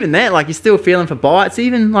 But even that, like you're still feeling for bites.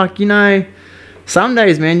 Even like Some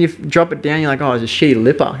days, man, you drop it down, you're like, oh, it's a shitty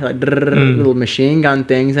lipper. You're like, little machine gun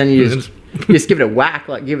things, and you just give it a whack,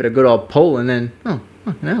 like give it a good old pull, and then,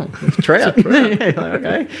 no, it's a trout. Yeah, like,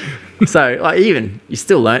 okay. So, like, you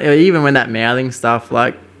still learn, even when that mouthing stuff,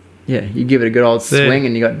 like, yeah, you give it a good old swing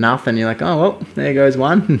and you got nothing. You're like, oh, well, there goes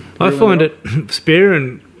one. I find it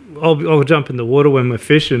spearing, I'll jump in the water when we're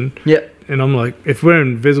fishing. Yep. And I'm like, if we're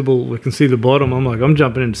invisible, we can see the bottom. I'm like, I'm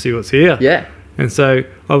jumping in to see what's here. Yeah. And so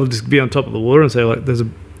I'll just be on top of the water and say, like, there's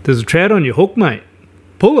a trout on your hook, mate.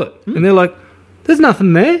 Pull it. And they're like, there's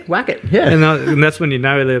nothing there. Whack it. Yeah. And that's when you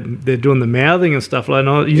know they're doing the mouthing and stuff like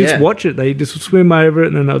that. You just watch it. They just swim over it,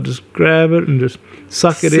 and then they'll just grab it and just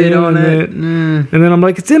suck it in. On it. And then I'm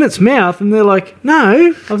like, it's in its mouth. And they're like,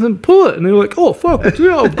 no. I was like, pull it. And they're like, oh, fuck.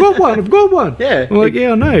 I've got one. Yeah. I'm like,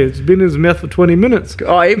 yeah, I know. It's been in his mouth for 20 minutes.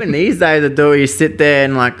 Oh, even these days, I do. You sit there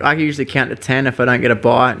and, like, I usually count to 10 if I don't get a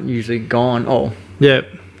bite. Usually gone. Oh, yeah.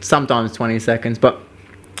 Sometimes 20 seconds. But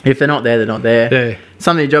if they're not there, they're not there. Yeah.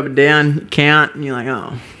 Something you drop it down, count, and you're like,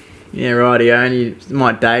 oh, yeah, rightio. And you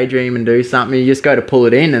might daydream and do something. You just go to pull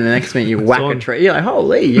it in, and the next minute you whack a tree. You're like,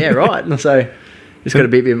 holy, yeah, right. And so you just got to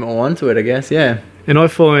be a bit more onto it, I guess, yeah. And I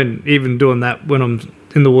find even doing that when I'm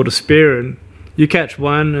in the water spearing, you catch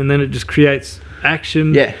one, and then it just creates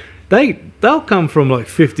action. Yeah. They'll come from like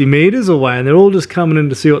 50 meters away, and they're all just coming in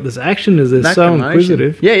to see what this action is. They're so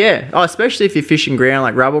inquisitive. Yeah. Oh, especially if you're fishing ground,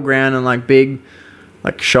 like rubble ground and like big,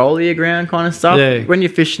 like shoalier ground kind of stuff. Yeah. When you're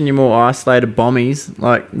fishing your more isolated bommies,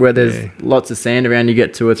 like where there's lots of sand around, you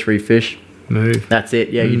get 2 or 3 fish. Move. That's it.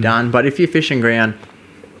 Yeah, you're done. But if you're fishing ground,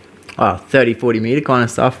 30, 40 meter kind of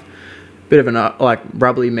stuff, bit of an like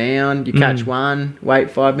rubbly mound, you catch one, wait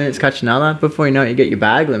 5 minutes, catch another. Before you know it, you get your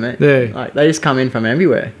bag limit. Yeah. Like they just come in from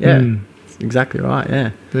everywhere. Yeah. That's exactly right. Yeah.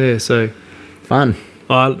 Yeah. So fun.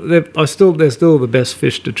 they're still the best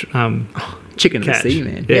fish to chicken catch. of the sea,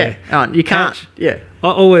 man. Yeah. Oh, you can't. Catch. Yeah. I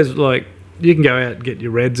always like, you can go out and get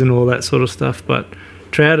your reds and all that sort of stuff, but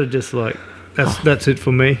trout are just like, that's it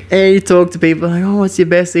for me. Yeah, you talk to people like, oh, what's your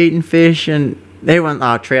best eating fish? And everyone,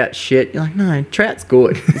 trout's shit. You're like, no, trout's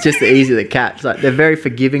good. It's just easy to catch. Like, they're very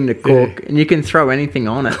forgiving to cook, and you can throw anything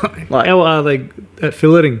on it. Like, how are they at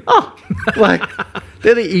filleting? Oh, like,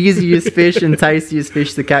 they're the easiest fish and tastiest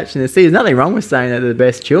fish to catch in the sea. There's nothing wrong with saying that they're the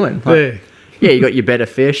best chewing. Like, yeah, you got your better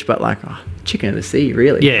fish, but like, chicken of the sea,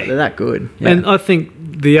 really. Yeah. They're that good. Yeah. And I think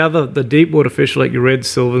the deep water fish like your red,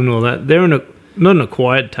 silver and all that, they're not an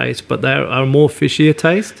acquired taste, but they are a more fishier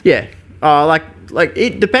taste. Yeah. Oh, like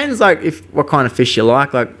it depends, like, what kind of fish you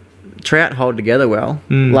like. Like, trout hold together well.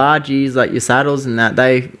 Largies, like your saddles and that,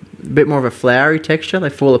 they a bit more of a floury texture.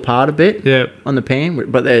 They fall apart a bit on the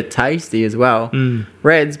pan, but they're tasty as well.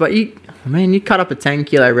 Reds, but you cut up a 10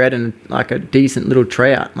 kilo red and like a decent little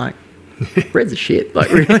trout, like, reds are shit,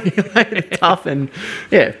 like, really like, tough, and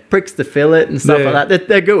pricks the fillet and stuff like that.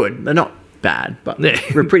 They're good. They're not bad, but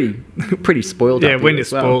we're pretty spoiled. Yeah, when you're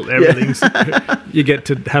spoiled, everything's you get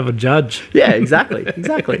to have a judge. Yeah, exactly.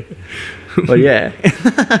 Well, yeah.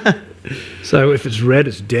 So if it's red,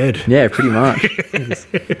 it's dead. Yeah, pretty much.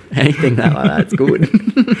 Anything like that, it's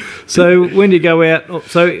good. So when you go out,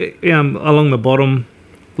 along the bottom,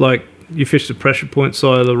 like you fish the pressure point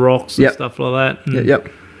side of the rocks and stuff like that. And,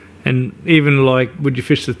 yep. And even like, would you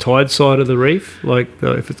fish the tide side of the reef? Like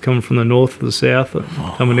if it's coming from the north or the south, or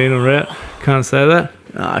coming in or out? Can't say that.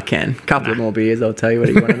 Oh, I can. Couple of more beers, I'll tell you what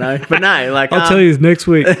you want to know. But no, like I'll tell you next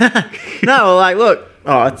week. No, like look.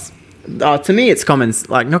 To me, it's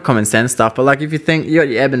not common sense stuff, but like if you think you got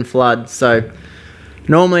your ebb and flood, so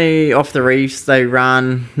normally off the reefs they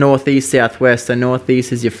run northeast, southwest. So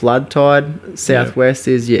northeast is your flood tide, southwest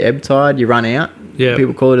is your ebb tide. You run out. Yeah,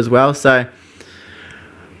 people call it as well. So,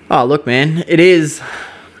 look, man, it is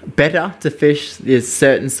better to fish there's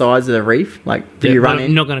certain sides of the reef. Like, you run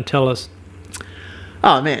in? You're not going to tell us.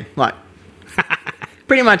 Oh man, like.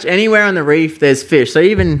 Pretty much anywhere on the reef, there's fish. So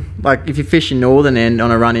even like if you fish in northern end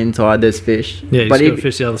on a run-in tide, there's fish. Yeah, you just got to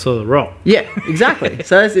fish the other side of the rock. Yeah, exactly.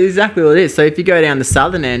 So that's exactly what it is. So if you go down the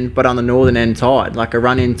southern end, but on the northern end tide, like a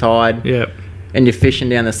run-in tide, and you're fishing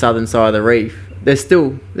down the southern side of the reef, there's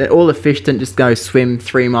still all the fish didn't just go swim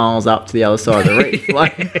 3 miles up to the other side of the reef.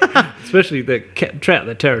 Like, especially the trout,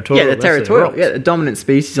 they're territorial. Yeah, they're territorial. The dominant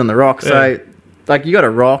species on the rock. So like you got a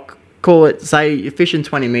rock. Call it. Say you're fishing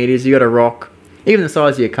 20 meters. You got a rock. Even the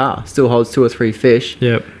size of your car still holds 2 or 3 fish.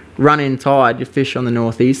 Yep. Run-in tide, you fish on the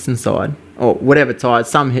northeastern side, or whatever tide.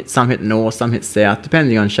 Some hit north, some hit south,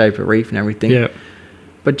 depending on shape of reef and everything. Yep.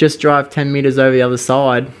 But just drive 10 meters over the other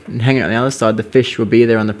side and hang it on the other side. The fish will be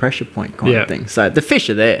there on the pressure point kind of thing. So the fish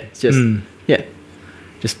are there. It's just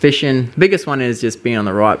just fishing. The biggest one is just being on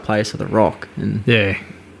the right place of the rock and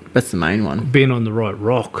That's the main one. Being on the right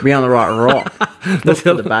rock. Be on the right rock. Look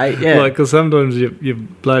for the bait. Yeah. Like, because sometimes your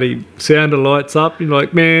bloody sounder lights up. You're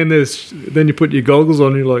like, man, then you put your goggles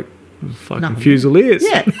on. You're like, fucking Nothing. Fusiliers.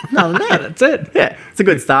 yeah. No, man. That's it. Yeah. It's a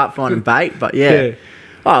good start finding bait, but yeah. Yeah.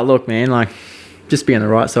 Oh, look, man. Like, just be on the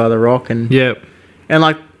right side of the rock, and Yeah.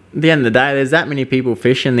 like at the end of the day, there's that many people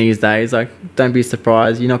fishing these days. Like, don't be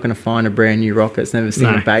surprised. You're not going to find a brand new rock that's never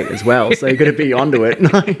seen No. a bait as well. So you got to be onto it.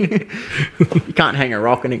 You can't hang a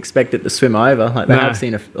rock and expect it to swim over. Like, they No. have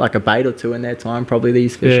seen a bait or two in their time, probably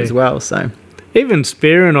these fish Yeah. as well. So Even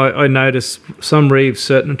spearing, I notice some reefs,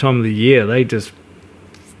 certain time of the year, they just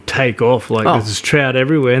take off. Like, Oh. there's this trout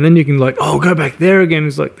everywhere. And then you can, like, oh, go back there again.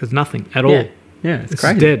 It's like, there's nothing at all. yeah, it's It's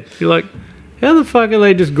crazy. dead. You're like, how the fuck are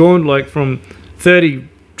they just gone, like, from 30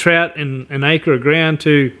 trout in an acre of ground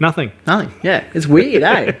to nothing? Nothing. Yeah, it's weird,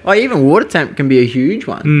 eh? Like, even water temp can be a huge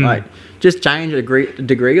one. Mm. Like, just change a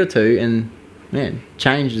degree or two, and man,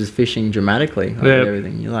 changes fishing dramatically. Like, Yeah.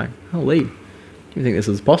 everything. You're like, holy, do you think this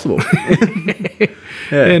was possible?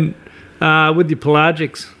 Yeah. And with your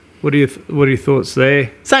pelagics, what are your thoughts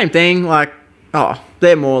there? Same thing. Like,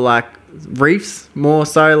 they're more like reefs, more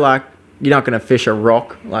so. Like, you're not going to fish a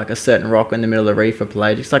rock, like a certain rock in the middle of the reef for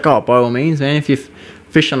pelagics. Like, by all means, man, if you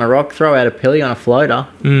fish on a rock, throw out a pilly on a floater,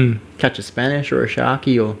 catch a Spanish or a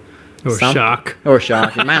sharky or Or a some- shark. Or a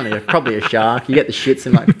shark. Mainly, probably a shark. You get the shits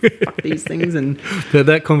and like, fuck these things. And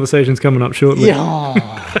That conversation's coming up shortly. yeah,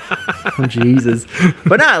 oh, Jesus.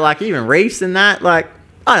 But no, like even reefs and that, like,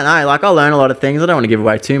 I don't know, like I learn a lot of things. I don't want to give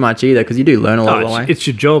away too much either, because you do learn a lot Oh, of the way. it's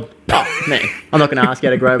your job. Oh, man, I'm not going to ask you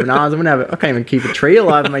how to grow bananas. I can't even keep a tree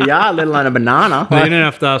alive in my yard, let alone a banana. No, you don't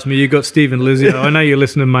have to ask me. You got Stephen Lizio. I know you're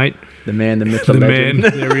listening, mate. The man, the myth, the, The legend.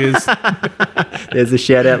 man. There he is. There's a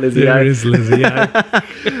shout out, Lizzie. There is Lizio.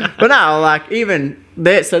 But no, like even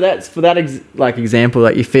there. So that's for that example.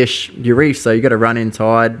 Like you fish your reef, so you got to run in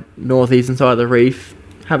tide, northeastern side of the reef.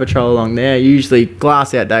 Have a troll along there. Usually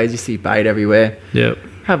glass out days, you see bait everywhere. Yep.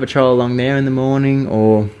 Have a troll along there in the morning,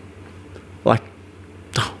 or like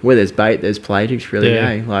where there's bait, there's pelagics. Really,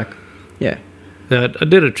 Yeah. Like, yeah. I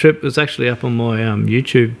did a trip. It's actually up on my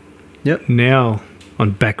YouTube Yep. now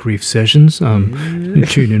on Back Reef Sessions. You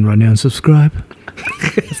tune in right now and subscribe.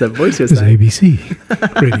 It's that voice you're It's saying.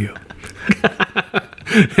 ABC radio.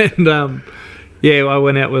 And yeah, I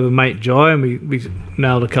went out with a mate Jai, and we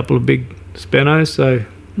nailed a couple of big spenos. So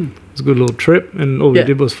it was a good little trip, and all we Yeah.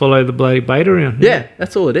 did was follow the bloody bait around. Yeah,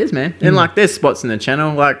 that's all it is, man. And like there's spots in the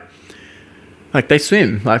channel, like they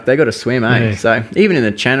swim, like they got to swim, eh? Yeah. So even in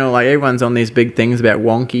the channel, like everyone's on these big things about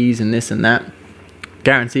wonkies and this and that.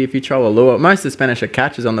 Guarantee if you troll a lure, most of the Spanish are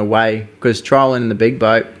catches on the way, because trolling in the big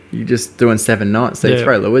boat, you're just doing 7 knots, so you Yeah.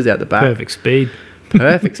 throw lures out the back. Perfect speed.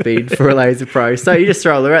 Perfect speed for a laser pro. So you just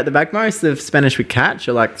throw a lure out the back. Most of the Spanish we catch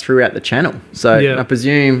are like throughout the channel. So Yeah. I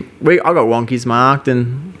presume I got wonkies marked,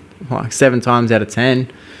 and like 7 times out of 10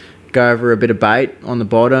 go over a bit of bait on the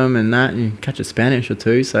bottom and that, and you catch a Spanish or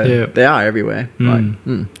two. So Yeah. they are everywhere. Like,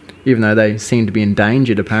 even though they seem to be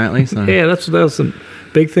endangered apparently. So Yeah, that was a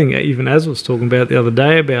big thing. Even Az was talking about the other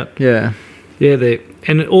day about yeah.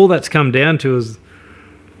 and all that's come down to is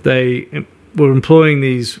they were employing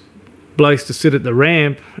these blokes to sit at the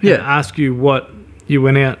ramp and Yeah. ask you what you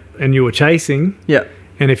went out and you were chasing. Yeah.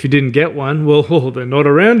 And if you didn't get one, well, they're not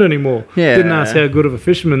around anymore. Yeah. Didn't ask how good of a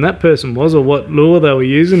fisherman that person was, or what lure they were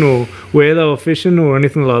using, or where they were fishing, or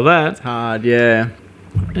anything like that. Hard, yeah.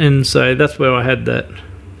 And so that's where I had that.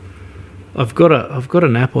 I've got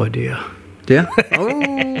an app idea. Yeah.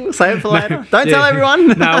 Oh, save it for later. Don't tell Yeah. everyone.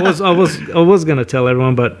 No, I was going to tell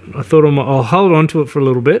everyone, but I thought I'll hold on to it for a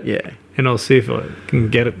little bit. Yeah. And I'll see if I can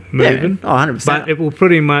get it Yeah. moving. Oh, 100%. But it will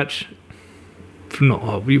pretty much,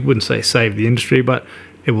 we wouldn't say save the industry, but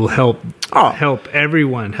it will help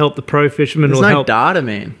everyone, help the pro fishermen. There's will no help. data,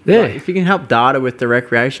 man. Yeah. Like, if you can help data with the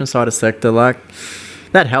recreational side of sector, like,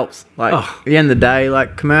 that helps. Like, Oh. at the end of the day,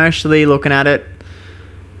 like, commercially looking at it,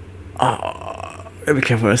 be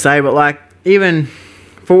careful what I say, but, like, even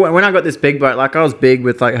for when I got this big boat, like, I was big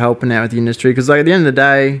with, like, helping out with the industry, because, like, at the end of the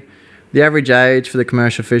day, the average age for the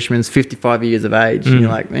commercial fisherman is 55 years of age. And you're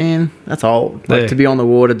like, man, that's old. Like, Yeah. to be on the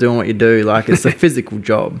water doing what you do, like, it's a physical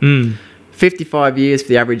job. 55 years for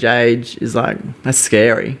the average age is, like, that's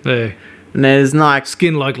scary. Yeah. And there's like,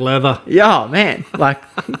 Skin like leather. yeah, man, like,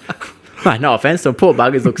 like, no offense to poor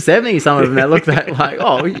buggers look 70, some of them, they look like,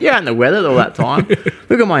 oh, you're out in the weather all that time.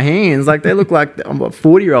 Look at my hands, like, they look like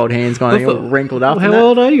 40-year-old hands kind of thing, all wrinkled up. How and that.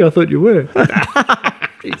 old are you? I thought you were.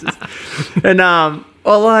 Jesus. And,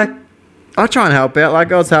 well, like, I try and help out.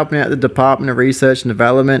 Like, I was helping out the Department of Research and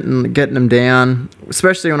Development and getting them down,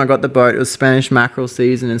 especially when I got the boat. It was Spanish mackerel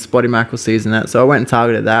season and spotty mackerel season, that. So I went and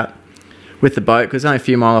targeted that. with the boat, because only a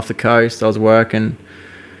few miles off the coast. I was working,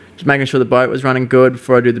 just making sure the boat was running good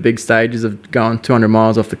before I do the big stages of going 200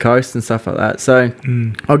 miles off the coast and stuff like that. So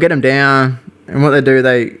I'll get them down, and what they do,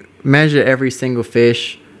 they measure every single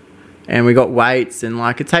fish, and we got weights, and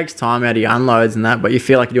like it takes time out of your unloads and that, but you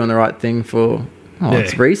feel like you're doing the right thing for. Oh,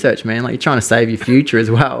 it's research, man. Like, you're trying to save your future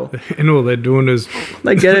as well. And all they're doing is...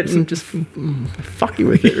 They get it and just fuck you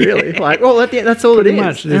with it, really. Like, well, that's all pretty it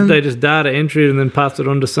much. is. They just data entry it and then pass it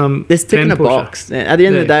on to some... They're ticking pen a pusher. box. At the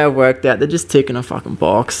end of the day, I've worked out, they're just ticking a fucking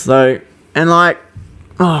box. So, and like,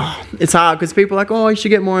 it's hard because people are like, oh, you should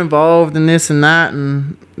get more involved in this and that.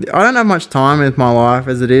 And I don't have much time with my life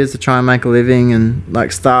as it is to try and make a living and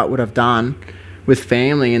like start what I've done with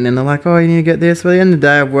family. And then they're like, oh, you need to get this. Well, at the end of the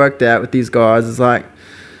day, I've worked out with these guys. It's like,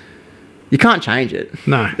 you can't change it.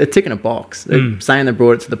 No. They're ticking a box. They're saying they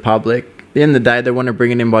brought it to the public. At the end of the day, they want to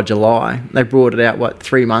bring it in by July. They brought it out,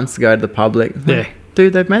 3 months ago to the public. Yeah.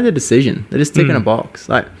 Dude, they've made their decision. They're just ticking a box.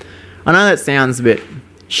 Like, I know that sounds a bit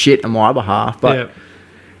shit on my behalf, but at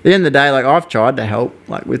the end of the day, like, I've tried to help,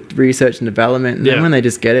 like, with research and development. And then when they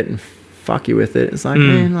just get it and fuck you with it, it's like,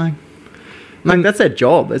 man, like that's their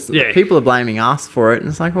job. It's, people are blaming us for it. And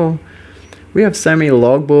it's like, well, we have so many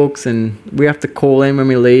logbooks and we have to call in when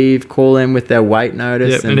we leave, call in with their weight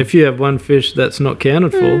notice. And if you have one fish that's not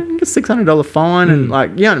counted for... Get $600 fine and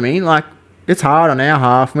like, you know what I mean? Like, it's hard on our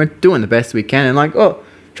half. We're doing the best we can. And like, oh,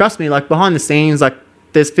 trust me, like behind the scenes, like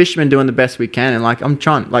there's fishermen doing the best we can. And like, I'm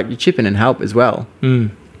trying, like you chip in and help as well.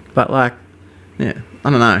 But like, yeah,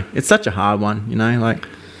 I don't know. It's such a hard one, you know, like...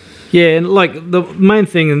 Yeah, and like the main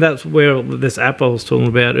thing, and that's where this app I was talking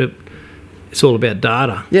about, it's all about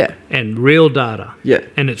data. Yeah. And real data. Yeah.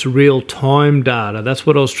 And it's real-time data. That's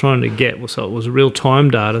what I was trying to get. So it was real-time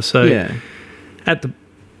data. So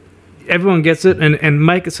everyone gets it and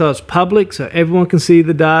make it so it's public so everyone can see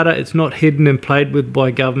the data. It's not hidden and played with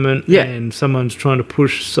by government and someone's trying to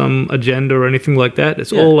push some agenda or anything like that.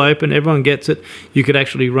 It's all open. Everyone gets it. You could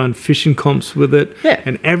actually run fishing comps with it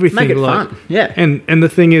and everything. Make it like fun. Yeah. And the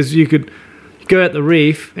thing is, you could go at the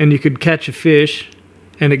reef and you could catch a fish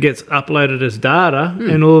and it gets uploaded as data,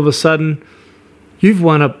 and all of a sudden you've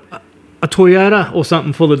won a Toyota or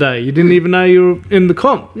something for the day. You didn't even know you were in the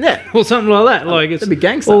comp. Yeah. Or something like that. Like, it's that'd be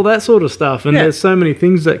gangster. all that sort of stuff. And there's so many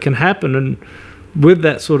things that can happen and with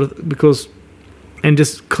that sort of... Because... And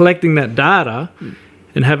just collecting that data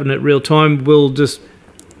and having it real time will just...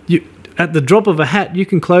 At the drop of a hat, you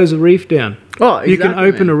can close a reef down. Oh, exactly, you can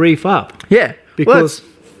open a reef up. Yeah. Because...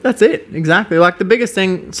 that's it. Exactly. Like, the biggest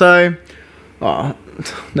thing... So...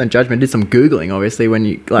 don't judge me. I did some Googling, obviously, when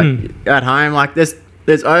you... Like, at home, like,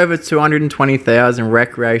 There's over 220,000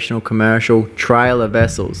 recreational commercial trailer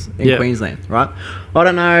vessels in Queensland, right? I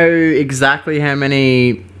don't know exactly how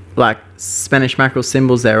many like Spanish mackerel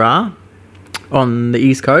symbols there are on the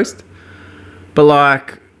East Coast, but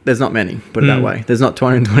like there's not many, put it that way. There's not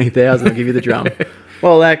 220,000, I'll give you the drum.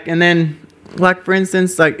 Well, like, and then like for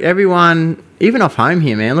instance, like everyone, even off home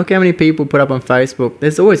here, man, look how many people put up on Facebook.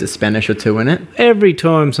 There's always a Spanish or two in it. Every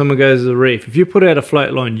time someone goes to the reef, if you put out a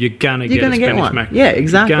float line, you're gonna get a Spanish mackerel. Yeah,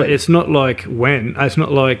 exactly. It's not like when. It's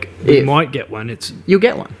not like you might get one. It's you'll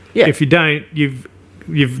get one. Yeah. If you don't,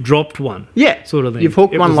 you've dropped one. Yeah. Sort of thing. You've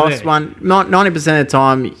hooked one, lost one. 90% of the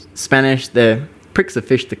time, Spanish, they're pricks of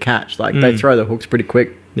fish to catch. Like they throw the hooks pretty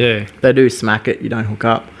quick. Yeah. They do smack it. You don't hook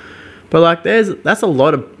up. But like that's a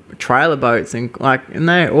lot of trailer boats and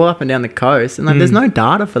they're all up and down the coast and like there's no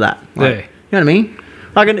data for that. Like, you know what I mean?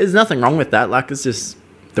 Like, and there's nothing wrong with that. Like, it's just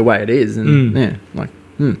the way it is. And So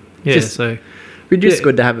it'd be just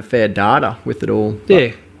good to have a fair data with it all.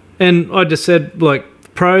 Yeah. And I just said, like,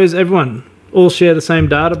 pros, everyone all share the same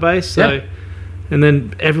database. So, and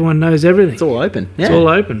then everyone knows everything. It's all open. Yeah. It's all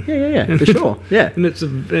open. Yeah, for sure. Yeah. And it's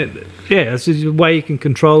it's just a way you can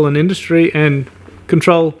control an industry and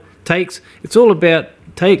control takes. It's all about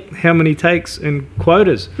how many takes and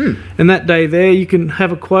quotas. And that day there, you can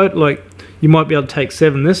have a quote, like you might be able to take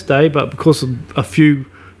 7 this day, but because a few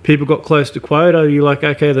people got close to quota, you're like,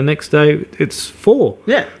 okay, the next day it's 4.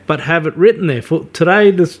 Yeah. But have it written there. For today,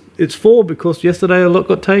 it's 4 because yesterday a lot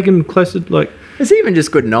got taken close to, like... It's even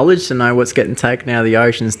just good knowledge to know what's getting taken out of the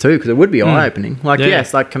oceans too, because it would be eye-opening. Like,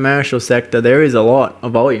 yes, like commercial sector, there is a lot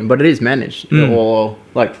of volume, but it is managed. Or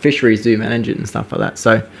like fisheries do manage it and stuff like that.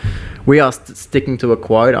 So we are sticking to a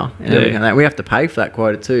quota and everything like that. We have to pay for that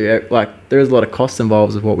quota too. Like, there is a lot of costs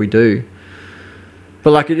involved with what we do.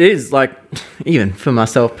 But like, it is like, even for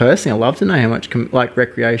myself personally, I love to know how much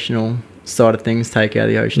recreational side of things take out of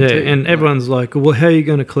the ocean too. And everyone's like, well, how are you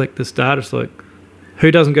going to collect this data? It's like, who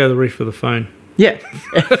doesn't go to the reef with a phone? Yeah.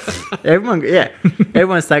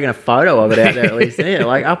 Everyone's taking a photo of it out there at least. Yeah,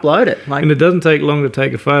 like upload it. Like, And it doesn't take long to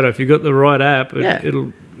take a photo. If you've got the right app, Yeah.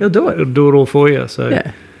 it'll do it. It'll do it all for you. So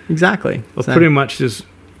Yeah, exactly. I've So, pretty much just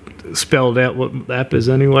spelled out what the app is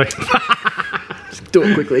anyway. do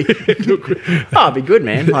it quickly. Oh, it'd be good,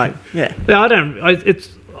 man. Like, yeah. Yeah,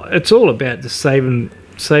 it's all about just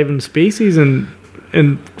saving species and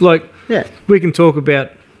like Yeah. we can talk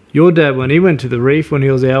about your dad when he went to the reef when he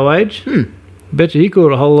was our age. Bet you he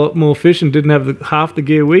caught a whole lot more fish and didn't have half the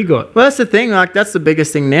gear we got. Well, that's the thing. Like, that's the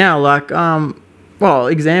biggest thing now. Like,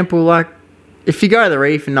 example, like, if you go to the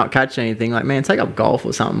reef and not catch anything, like, man, take up golf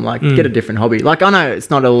or something. Like, get a different hobby. Like, I know it's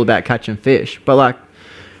not all about catching fish, but like, at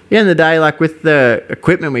the end of the day, like with the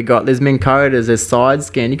equipment we got, there's Minn Kotas, there's side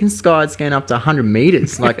scan. You can side scan up to 100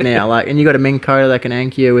 meters, like now, like, and you got a Minn Kota that can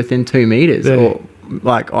anchor you within 2 meters, Yeah. or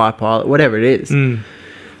like iPilot, whatever it is.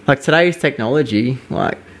 Like today's technology,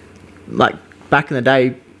 like back in the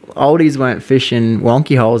day, oldies weren't fishing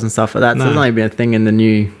wonky holes and stuff like that. So No. there's only been a thing in the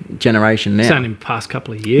new generation now. It's only in the past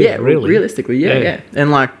couple of years, Yeah, really. realistically, yeah.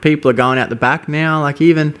 And like people are going out the back now, like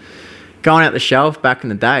even going out the shelf back in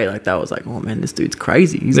the day, like that was like, oh man, this dude's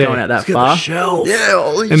crazy. He's Yeah, going out that let's get the far. shelf. Yeah,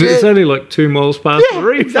 holy And shit. it's only like 2 miles past the Yeah,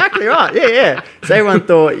 reef. exactly right. Yeah. So everyone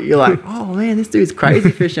thought you're like, oh man, this dude's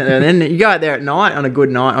crazy fishing out there. And then you go out there at night on a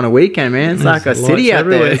good night on a weekend, man. It's like a There's city lights out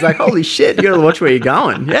everywhere. there. It's like, holy shit, you gotta watch where you're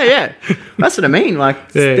going. Yeah. That's what I mean. Like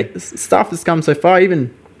Yeah. stuff that's come so far,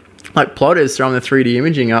 even like plotters throwing the 3D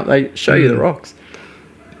imaging up, they show you the rocks.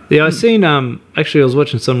 Yeah, I seen. Actually, I was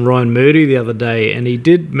watching some Ryan Moody the other day, and he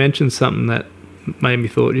did mention something that made me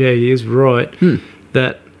thought, yeah, he is right.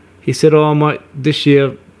 That he said, oh, I might this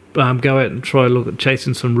year go out and try look at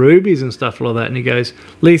chasing some rubies and stuff like that. And he goes,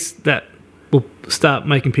 at least that will start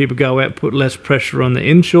making people go out, put less pressure on the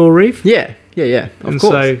inshore reef. Yeah. Of And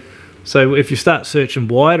course. so if you start searching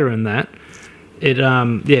wider in that, it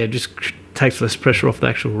just takes less pressure off the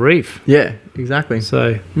actual reef. Yeah, exactly.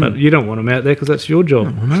 So, but you don't want them out there because that's your job.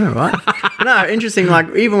 I know, right? No, interesting.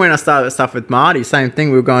 Like, even when I started that stuff with Marty, same thing.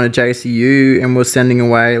 We were going to JCU and we're sending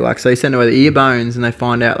away, like, so you send away the ear bones and they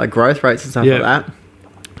find out, like, growth rates and stuff Yeah. like that.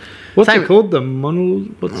 What's Same- it called? The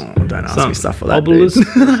what's Don't ask me stuff for that, obelisk?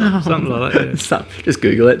 dude. Something like that, yeah. Stuff. Just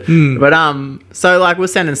Google it. But, so, like, we're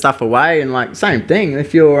sending stuff away and, like, same thing.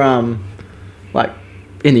 If you're, like,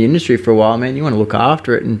 in the industry for a while, man, you want to look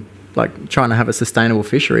after it and, like, trying to have a sustainable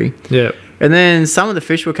fishery. Yeah. And then some of the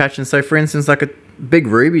fish we're catching, so for instance, like big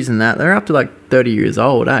rubies and that, they're up to like 30 years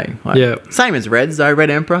old, eh? Like, Yeah. Same as reds though, red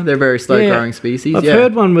emperor, they're very slow growing species. I've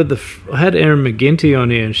heard one with I had Erin McGinty on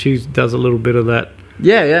here, and she does a little bit of that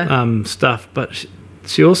Yeah. stuff. But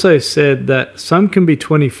she also said that some can be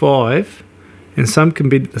 25, and some can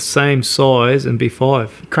be the same size and be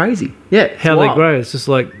 5. Crazy. Yeah. it's How wild. they grow, it's just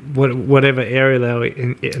like whatever area they were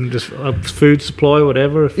in and just food supply,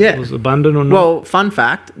 whatever, if Yeah. it was abundant or not. Well, fun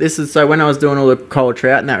fact, this is, so when I was doing all the cold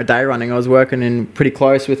trout and that day running, I was working in pretty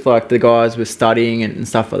close with like the guys with studying and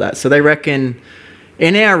stuff like that. So they reckon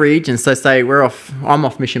in our region, so say I'm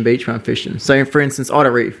off Mission Beach when I'm fishing. So for instance,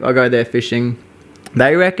 Otter Reef, I go there fishing.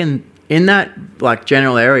 They reckon in that like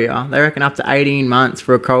general area, they reckon up to 18 months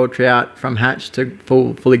for a cold trout from hatch to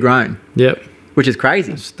fully grown, Yep. which is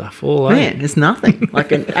crazy. Stuff all Man, it's nothing.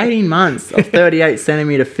 Like in 18 months of 38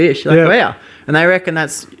 centimeter fish. Like, Yeah. wow. And they reckon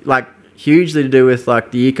that's like hugely to do with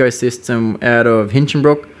like the ecosystem out of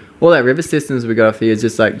Hinchinbrook. All that river systems we got off here is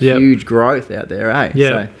just like Yep. huge growth out there, eh? Yeah.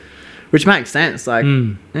 So, which makes sense. Like,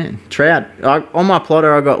 man, trout. On my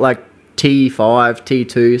plotter, I got like T5,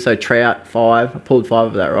 T2, so trout 5. I pulled 5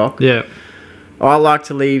 of that rock. Yeah. I like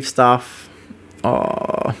to leave stuff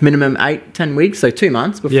minimum 8-10 weeks, so 2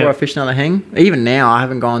 months before Yeah. I fish another hang. Even now, I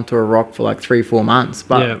haven't gone to a rock for like 3-4 months.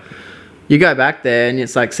 But Yeah. you go back there and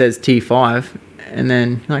it's like says T5, and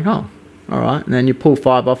then you're like, oh, all right. And then you pull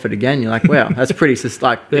 5 off it again. You're like, wow, that's pretty.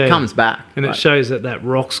 Like Yeah. it comes back, And it like, shows that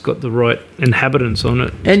rock's got the right inhabitants on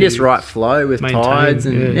it. and to just right flow with maintain, tides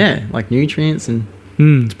and yeah. like nutrients, and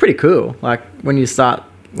Mm. it's pretty cool. Like when you start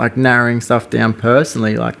like narrowing stuff down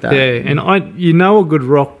personally like that. Yeah, and a good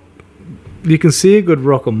rock, you can see a good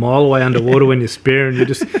rock a mile away underwater when you're spearing.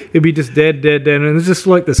 It'll be just dead, and it's just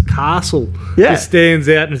like this castle Yeah. just stands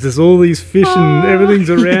out, and it's just all these fish and everything's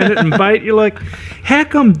around it and bait. You're like, how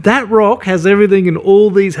come that rock has everything and all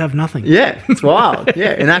these have nothing? Yeah, it's wild.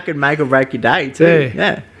 Yeah, and that could make or break your day too.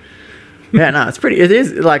 Yeah. Yeah, no, it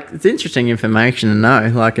is like, it's interesting information to know.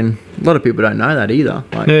 Like, and a lot of people don't know that either.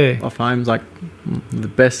 Like, Yeah. off home's like the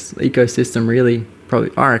best ecosystem, really. Probably,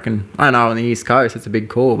 I reckon. I know on the East Coast it's a big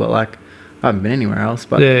call, but like, I haven't been anywhere else.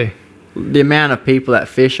 But Yeah, the amount of people that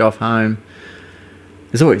fish off home,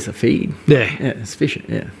 there's always a feed. yeah, Yeah, it's fishing.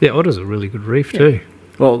 Yeah, yeah. Otter's a really good reef too.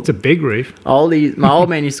 Well, It's a big reef. my old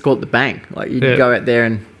man used to call it the bank. Like you Yeah. go out there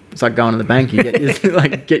and it's like going to the bank. You get your,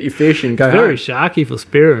 like get your fish and go Very home. sharky for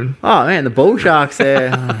spearing. Oh man, the bull sharks there.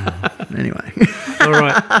 Anyway, All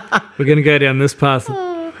right, we're going to go down this path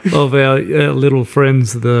of our little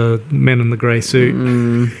friends, the men in the grey suit.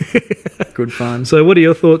 good fun. So, what are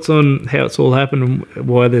your thoughts on how it's all happened and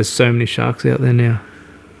why there's so many sharks out there now?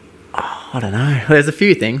 I don't know. There's a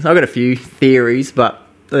few things. I've got a few theories, but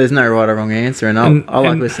there's no right or wrong answer, and I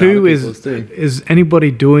like listening to other people's too. Is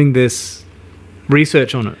anybody doing this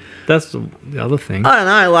research on it? That's the other thing. I don't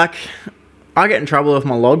know. Like, I get in trouble with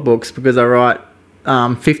my logbooks because I write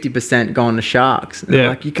 50% gone to sharks. And they're Yeah.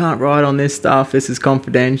 like, you can't write on this stuff. This is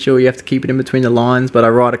confidential. You have to keep it in between the lines. But I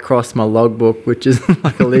write across my logbook, which is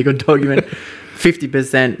like a legal document.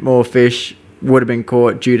 50% more fish would have been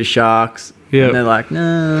caught due to sharks. Yeah. And they're like,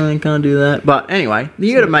 no, I can't do that. But anyway,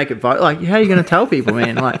 you got to make it vote. Like, how are you going to tell people,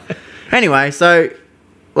 man? Like, anyway, so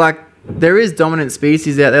like there is dominant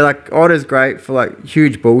species out there. Like otter's great for like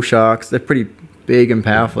huge bull sharks. They're pretty big and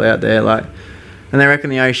powerful out there. Like, and they reckon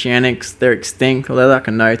the oceanics, they're extinct, or they're like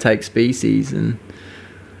a no-take species. And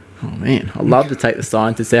oh man, I'd love to take the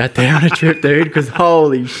scientists out there on a trip, dude, because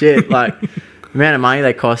holy shit, like the amount of money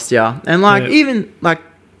they cost you, and like even like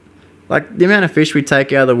the amount of fish we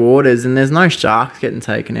take out of the waters, and there's no sharks getting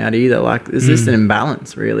taken out either. Like, there's just an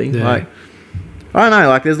imbalance, really. Yeah. Like, I don't know.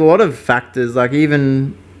 Like, there's a lot of factors. Like,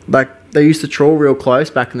 even like they used to trawl real close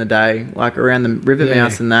back in the day, like around the river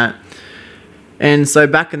mouths and that. And so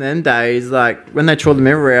back in them days, like when they trawl the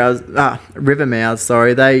river mouths,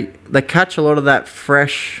 they catch a lot of that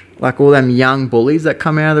fresh, like all them young bullies that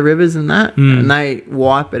come out of the rivers and that, and they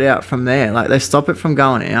wipe it out from there. Like, they stop it from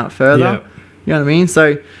going out further. Yeah. You know what I mean?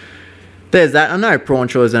 So there's that. I know prawn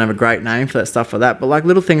trawlers don't have a great name for that stuff like that, but like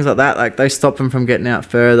little things like that, like they stop them from getting out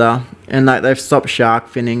further, and like they've stopped shark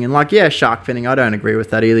finning. And like, yeah, shark finning, I don't agree with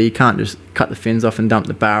that either. You can't just cut the fins off and dump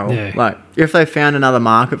the barrel. Yeah. Like, if they found another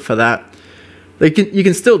market for that, you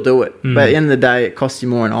can still do it, but at the end of the day, it costs you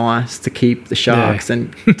more in ice to keep the sharks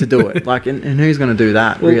and to do it. Like, and who's going to do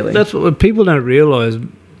that, Well, really? that's what people don't realise.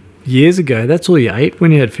 Years ago, that's all you ate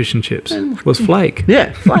when you had fish and chips was flake.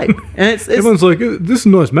 Yeah, flake. And it's Everyone's like, this is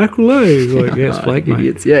nice mackerel. It's like, yeah, it's flake, mate.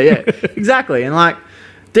 idiots. Yeah, exactly. And like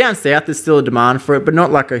down south, there's still a demand for it, but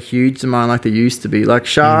not like a huge demand like there used to be. Like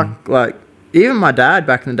shark, like even my dad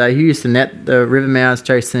back in the day, he used to net the river mouths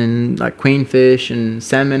chasing like queenfish and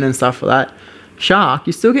salmon and stuff like that. Shark,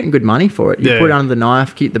 you're still getting good money for it. You put it under the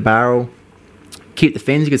knife, keep the barrel, keep the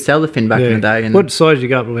fins. You could sell the fin back in the day. And what size you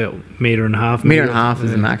got? About metre and a half? metre and a half is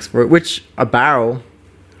the max for it, which a barrel,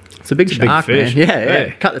 it's a big shark, fish. man. Yeah.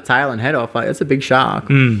 Yeah. Cut the tail and head off. Like, it's a big shark.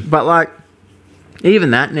 Mm. But like, even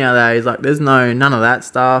that nowadays, like, there's none of that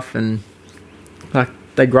stuff, and like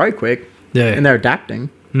they grow quick. Yeah. And they're adapting.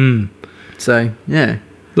 Mm. So yeah.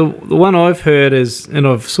 The one I've heard is, and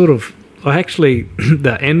I actually,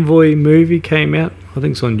 the Envoy movie came out. I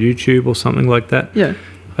think it's on YouTube or something like that. Yeah.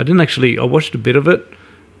 I watched a bit of it.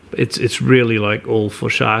 It's really like all for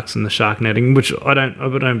sharks and the shark netting, which I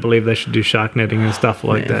don't believe they should do shark netting and stuff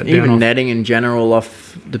like Yeah. that. Even netting in general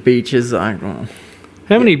off the beaches, like, oh.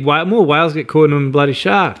 How many more whales get caught in bloody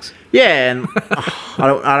sharks? Yeah, and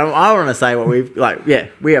I want to say what we've like. Yeah,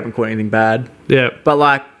 we haven't caught anything bad. Yeah. But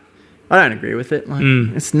like, I don't agree with it. Like,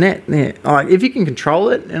 it's net. Like, if you can control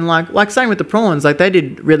it, and like same with the prawns, like they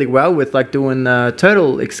did really well with like doing the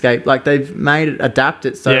turtle escape. Like, they've made it, adapt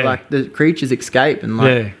it so like the creatures escape, and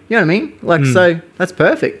like, you know what I mean. Like, so that's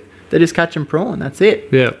perfect. They're just catching prawn. That's it.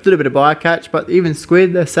 Yeah. A little bit of bycatch, but even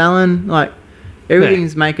squid, they're selling. Like,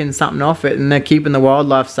 everything's making something off it, and they're keeping the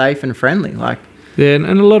wildlife safe and friendly. Like, Yeah, and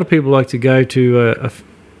a lot of people like to go to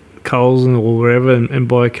Coles or wherever and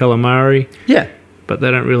buy calamari. yeah. But they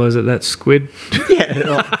don't realise that that's squid.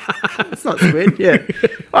 Yeah, it's not squid. Yeah,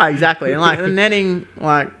 well, exactly. And like the netting,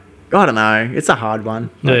 like, I don't know, it's a hard one.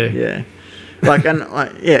 Like, yeah. Like, and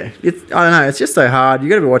like, yeah, it's, I don't know, it's just so hard. You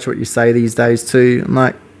got to watch what you say these days too. I'm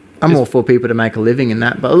like, I'm all for people to make a living in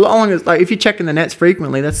that, but as long as, like, if you're checking the nets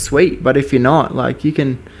frequently, that's sweet. But if you're not, like, you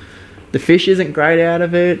can, the fish isn't great out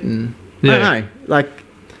of it, and I don't know, like,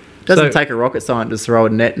 it doesn't take a rocket scientist to throw a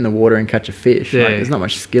net in the water and catch a fish. Yeah. Like, there's not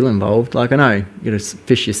much skill involved. Like, I know you got to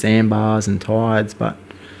fish your sandbars and tides, but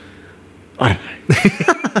I don't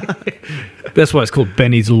know. That's why it's called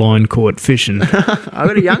Benny's line caught fishing. I've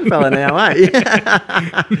got a young fella now,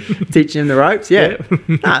 eh? Teaching him the ropes. Yeah,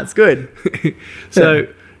 nah, it's good. So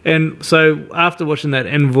after watching that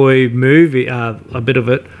Envoy movie, a bit of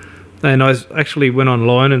it, and I actually went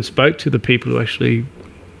online and spoke to the people who actually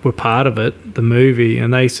were part of it, the movie,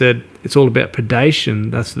 and they said it's all about predation.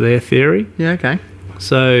 That's their theory. Yeah, okay.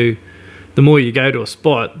 So the more you go to a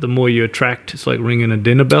spot, the more you attract. It's like ringing a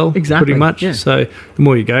dinner bell, Exactly, pretty much. yeah. So the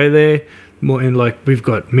more you go there, the more, and like we've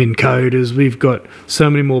got Minn Kotas, we've got so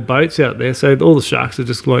many more boats out there. So all the sharks are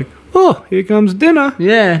just like, oh, here comes dinner.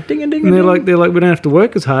 Yeah, ding and ding And they're like, we don't have to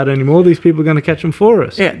work as hard anymore. These people are going to catch them for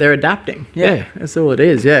us. yeah, they're adapting. Yeah, Yeah. that's all it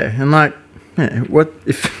is. Yeah, and like, yeah, what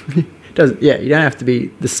if? Yeah, you don't have to be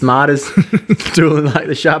the smartest tool, like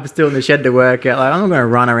the sharpest tool in the shed to work out. Like, I'm not going to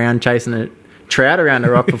run around chasing a trout around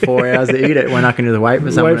a rock for 4 hours to eat it when I can just wait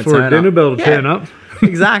for someone Wait to for turn a dinner up. bell to Yeah, turn up.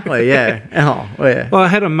 Exactly. Yeah. Oh, well, yeah. Well, I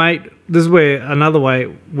had a mate. This is where another way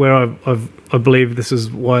where I believe this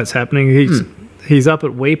is why it's happening. He's up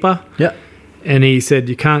at Weeper. Yeah. And he said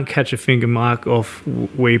you can't catch a finger mark off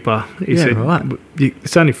Weeper. He Yeah, said right.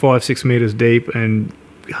 It's only 5-6 meters deep, and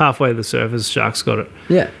halfway to the surface, sharks got it.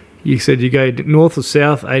 Yeah. You said you go north or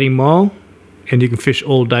south 80 mile, and you can fish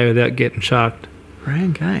all day without getting sharked.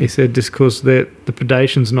 Okay. He said just because the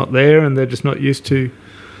predation's not there, and they're just not used to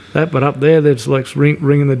that. But up there, they're just like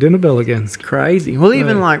ringing the dinner bell again. It's crazy. Well,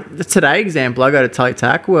 even Yeah. like the today example, I go to Tully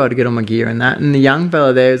Tackle World to get all my gear and that, and the young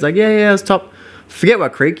fella there was like, yeah, I was top. Forget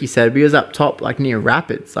what creek he said, but he was up top, like near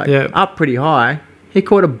rapids, like Yeah. up pretty high. He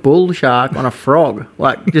caught a bull shark on a frog,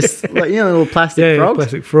 like just like little plastic Yeah, frogs.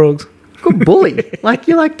 plastic frogs. Good bully. Like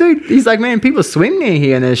you're like, dude. He's like, man, people swim near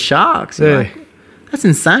here and there's sharks. You're Yeah. like, that's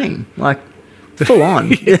insane. Like full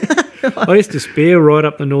on. I used to spear right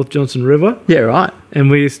up the North Johnson River. Yeah, right.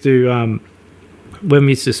 And we used to, when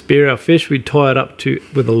we used to spear our fish, we'd tie it up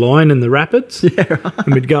with a line in the rapids. Yeah, right.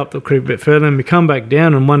 And we'd go up the creek a bit further, and we come back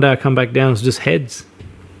down. And one day I come back down, it was just heads.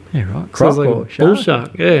 Yeah, right. So it was Croc or like bull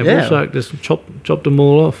shark. Yeah, Yeah. bull shark just chopped them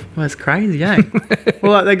all off. Well, it's crazy, eh?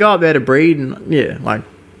 Well, like, they go up there to breed, and yeah, like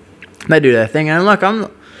they do their thing. And like I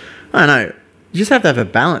don't know. You just have to have a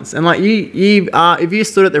balance. And like if you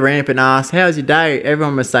stood at the ramp and asked, "How's your day?"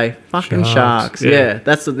 everyone would say, "Fucking Sharks, sharks." yeah. Yeah,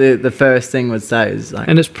 that's what the first thing would say is like,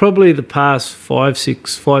 And it's probably the past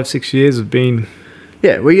 5-6 years have been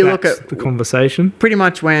yeah. Well, you look that's at the conversation. pretty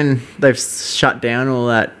much when they've shut down all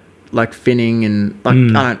that like finning and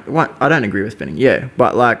like I don't agree with finning, yeah,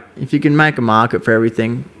 but like if you can make a market for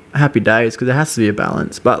everything, happy days, because there has to be a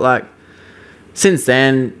balance. But like since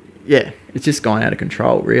then, yeah, it's just gone out of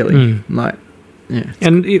control, really. Like, yeah,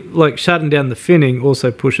 And like shutting down the finning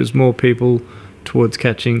also pushes more people towards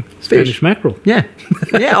catching Spanish mackerel. yeah,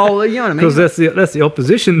 yeah. Oh, you know what I mean? Because that's the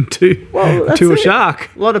opposition to Well, to a that's it. shark.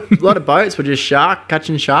 A lot of boats were just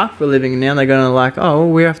catching shark for a living, and now they're going to like, oh, well,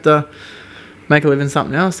 we have to make a living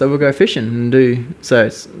something else, so we'll go fishing and do. So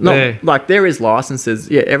it's not Yeah. like there is licenses,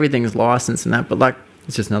 yeah, everything's licensed and that, but like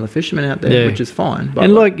it's just another fisherman out there, Yeah. which is fine. But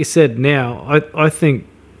And like you said, now I think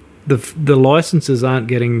the licenses aren't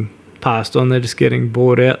getting passed on; they're just getting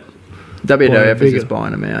bought out. WWF is bigger. just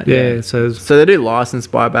buying them out. Yeah, so So they do license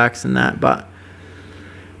buybacks and that, but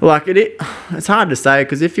like it's hard to say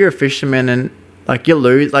because if you're a fisherman and like you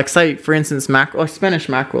lose, like say for instance mackerel, like Spanish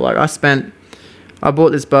mackerel, like I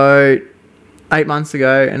bought this boat 8 months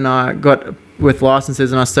ago and I got with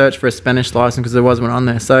licenses and I searched for a Spanish license because there was one on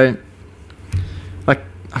there. So like,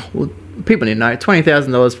 well, people need to know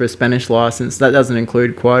 $20,000 for a Spanish license. That doesn't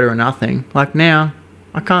include quota or nothing. Like now,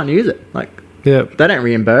 I can't use it. Like yeah, they don't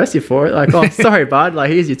reimburse you for it. Like, oh, sorry, bud.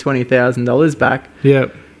 Like, here's your $20,000 back. yeah,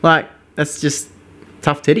 Like, that's just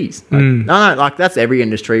tough titties. Like, no, like that's every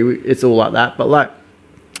industry. It's all like that. But like,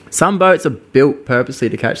 some boats are built purposely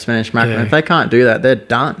to catch Spanish mackerel. Yeah. If they can't do that, they're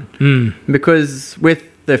done. Because with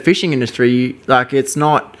the fishing industry, like, it's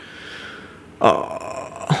not.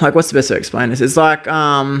 Like, what's the best way to explain this? It's like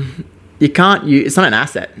you can't use. It's not an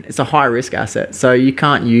asset. It's a high risk asset. So you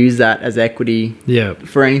can't use that as equity yeah.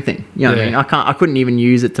 for anything. You know what I Yeah. mean? I couldn't even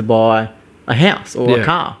use it to buy a house or Yeah. a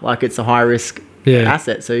car. Like, it's a high risk Yeah.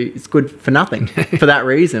 asset, so it's good for nothing for that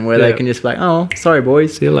reason. Where Yeah. they can just be like, oh, sorry,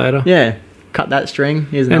 boys. See you later. Yeah, cut that string.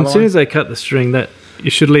 Here's And another as soon one. as they cut the string, that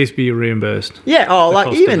you should at least be reimbursed. Yeah. Oh, like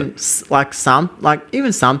cost of even it.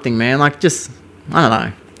 even something, man. Like just I don't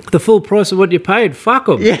know. The full price of what you paid. Fuck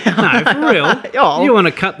them. Yeah. No, for real. Oh. You want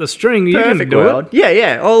to cut the string, you can Perfect do world. it. Yeah,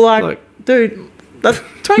 yeah. Or like, Like- dude, that's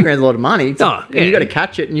 20 grand's a lot of money. Oh, And you yeah. got to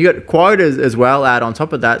catch it, and you got quotas as well. Add on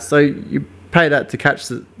top of that, so you pay that to catch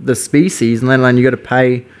the species, and then you got to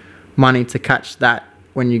pay money to catch that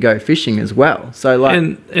when you go fishing as well. So like,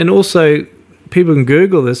 And also, people can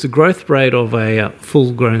Google this. The growth rate of a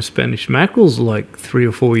full-grown Spanish mackerel's like 3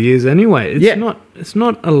 or 4 years anyway. It's Yeah. It's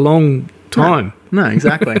not a long time. no,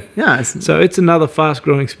 exactly. Yeah, it's, So it's another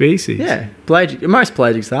fast-growing species. yeah. Most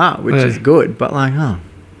pelagics are, which Yeah. is good, but like,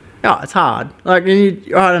 it's hard. Like, and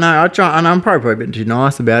I don't know. I try, and I'm probably a bit too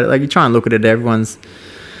nice about it. Like, you try and look at it at everyone's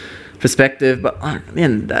perspective, but like, at the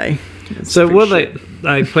end of the day, So pretty were shit.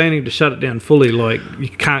 they planning to shut it down fully? Like you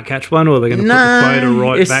can't catch one, or they're going to put the quota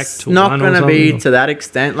right back to it's not one? going or to be something? to that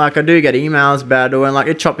extent. Like I do get emails about it, and like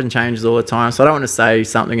it chop and changes all the time. So I don't want to say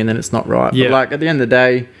something and then it's not right. Yeah. But like at the end of the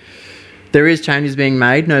day, there is changes being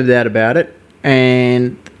made, no doubt about it,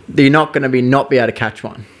 and you're not going to not be able to catch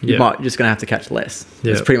one. Yeah. You're just going to have to catch less.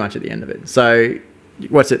 Yeah. It's pretty much at the end of it. So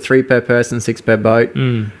what's it? 3 per person, 6 per boat.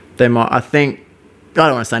 They might. I think. I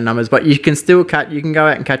don't want to say numbers, but you can still catch. You can go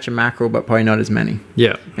out and catch a mackerel, but probably not as many.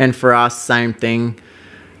 Yeah. And for us, same thing.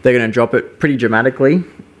 They're going to drop it pretty dramatically.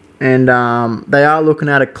 And they are looking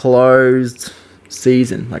at a closed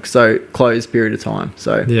season, closed period of time.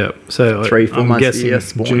 So Yeah. So 3 full I'm months a guessing year,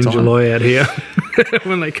 spawn June, time. July out here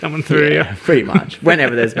when they're coming through. yeah, pretty much.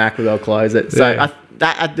 Whenever there's mackerel, they'll close it. So Yeah.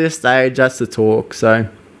 at this stage, that's the talk. So,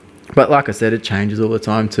 but like I said, it changes all the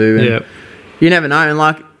time too. And Yeah. you never know. And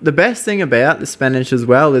like the best thing about the Spanish as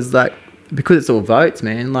well is like because it's all votes,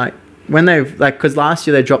 man. Like when they've because last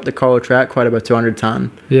year they dropped the coral trout quite about 200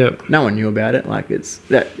 ton. Yeah. No one knew about it. Like it's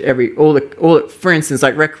that for instance,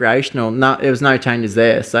 like recreational, there was no changes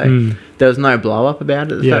there. So there was no blow up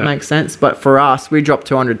about it, if Yeah. that makes sense. But for us, we dropped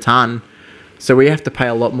 200 ton. So we have to pay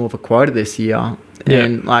a lot more of a quota this year. Yeah.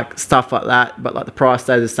 And like stuff like that. But like the price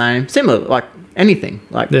stays the same. Similar, like anything.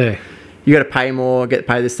 Like Yeah. you got to pay more, get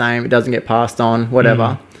paid the same. It doesn't get passed on,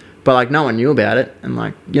 whatever. But like no one knew about it. And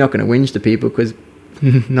like you're not going to whinge to people because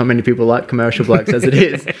not many people like commercial blokes as it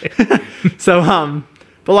is. So,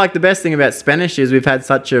 but like the best thing about Spanish is we've had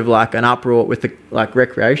such of like an uproar with the like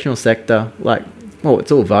recreational sector. Like, well,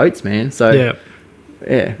 it's all votes, man. So Yeah.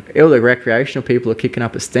 all the recreational people are kicking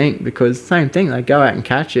up a stink because same thing. They go out and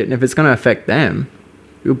catch it, and if it's going to affect them,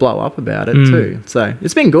 you'll blow up about it too. So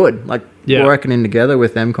it's been good. Like working in together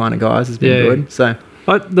with them kind of guys has been good. So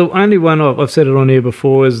The only one I've said it on here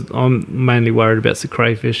before is I'm mainly worried about the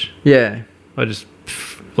crayfish. yeah, I just,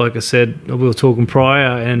 like I said, we were talking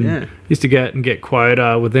prior and used to go out and get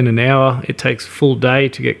quota within an hour. It takes a full day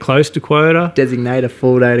to get close to quota. designate a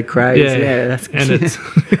full day to craze. Yeah, that's and it's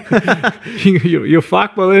you're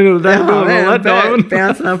fucked by the end of the day. Oh, doing man, all I'm that diving.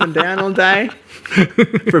 bouncing up and down all day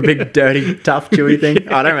for a big, dirty, tough, chewy thing.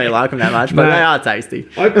 I don't really like them that much, but No. they are tasty.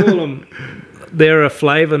 I call them. They're a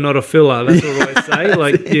flavour, not a filler. That's what I say.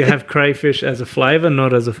 Like you have crayfish as a flavour,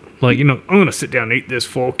 not as a I'm going to sit down and eat this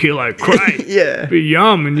 4 kilo cray. Yeah. Be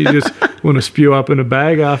yum, and you just want to spew up in a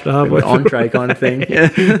bag after halfway through. Entree kind of thing. Yeah.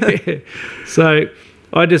 Yeah. So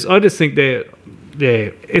I just think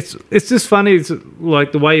it's just funny. It's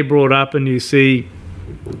like the way you brought up, and you see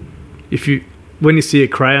when you see a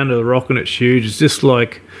cray under the rock and it's huge, it's just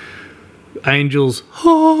like angels.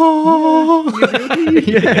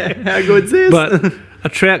 Yeah. How good's this? But a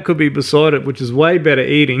trout could be beside it, which is way better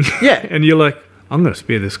eating. Yeah. And you're like, I'm going to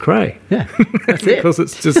spear this cray. yeah, that's it. Because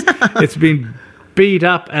it's been beat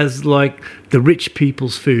up as like the rich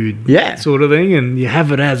people's food. Yeah. Sort of thing. And you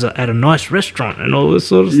have it at a nice restaurant and all this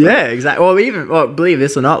sort of stuff. Yeah, exactly. Well, believe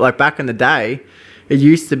this or not, like back in the day, it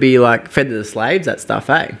used to be like fed to the slaves, that stuff,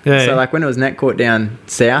 eh? Yeah. So like when it was net caught down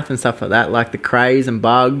south and stuff like that, like the crays and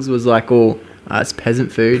bugs was like all, it's peasant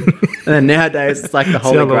food. And then nowadays it's like the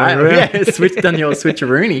holy other way grail. around. Yeah, switched on your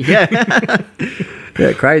switcheroony. Yeah.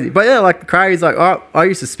 Yeah, crazy. But yeah, like the crays, like I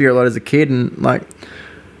used to spear a lot as a kid and like,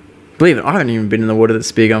 believe it, I haven't even been in the water that's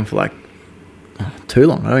spear gun for like too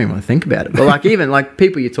long. I don't even want to think about it. But like even like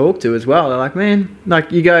people you talk to as well, they're like, man, like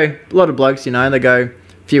you go, a lot of blokes, they go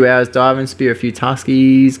a few hours diving, spear a few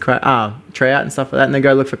tuskies, trout and stuff like that, and they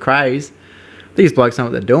go look for crays. These blokes know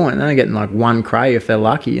what they're doing. They're getting like 1 cray if they're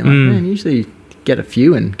lucky. And like, man, usually get a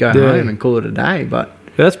few and go home and call it a day. But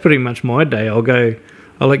That's pretty much my day. I'll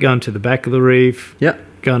like going to the back of the reef. yep,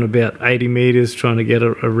 Going about 80 metres trying to get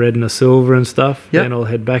a red and a silver and stuff. Yep. Then I'll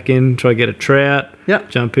head back in, try to get a trout. Yep.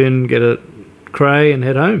 Jump in, get a cray and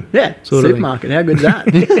head home. yeah, Sort of thing. supermarket. How good's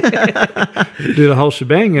that? Do the whole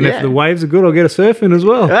shebang. And Yeah. if the waves are good, I'll get a surf in as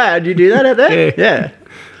well. Ah, do you do that out there? Yeah. Yeah.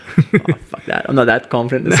 Oh, fuck that. I'm not that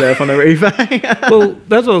confident to surf on the reef. Well,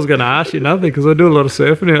 that's what I was going to ask you, nothing, because I do a lot of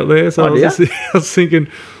surfing out there. So Oh, do I was thinking,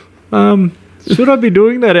 should I be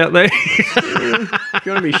doing that out there? If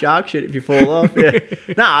you want to be shark shit if you fall off, yeah.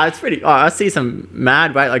 Nah, it's pretty. Oh, I see some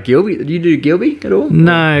mad weight like Gilby. Do you do Gilby at all?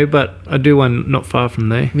 No, but I do one not far from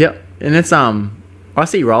there. Yep. And it's I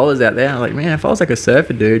see rollers out there. I'm like, man, if I was like a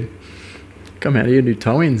surfer dude, come out here and do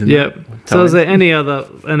toe-ins and Yep. So is there any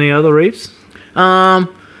other reefs?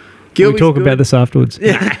 Gilby's we talk good. about this afterwards.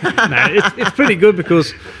 Yeah. No, it's pretty good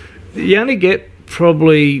because you only get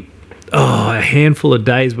probably a handful of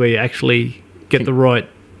days where you actually get the right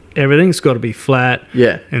everything's got to be flat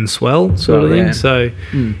Yeah. and swell sort of Oh, thing. yeah. So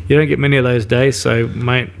you don't get many of those days. So,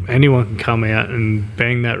 mate, anyone can come out and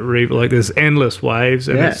bang that reef. Like, there's endless waves,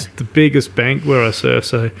 and Yeah. it's the biggest bank where I surf.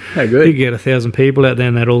 So Oh, good. you get 1,000 people out there,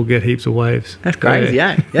 and they'd all get heaps of waves. That's crazy,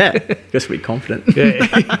 yeah. Just be confident.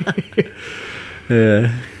 Yeah.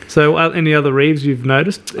 Yeah. So, any other reefs you've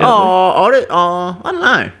noticed? I don't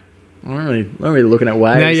know. I'm not really looking at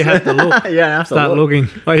waves. Now you have to look. Yeah, I have to Start look. looking.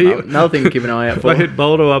 Another thing to keep an eye out for. I hit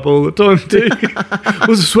Boldo up all the time too.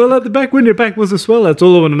 Was a swell out the back? When your back was a swell out? That's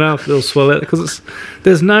all I want to know if they'll swell out, because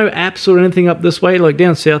there's no apps or anything up this way. Like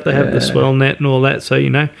down south, they have the swell net and all that, so you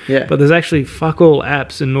know. Yeah. But there's actually fuck all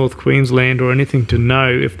apps in North Queensland or anything to know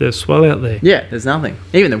if there's swell out there. Yeah, there's nothing.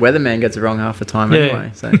 Even the weatherman gets it wrong half the time Yeah.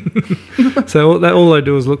 anyway. So So all I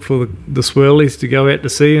do is look for the swirlies to go out to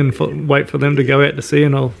sea and wait for them to go out to sea,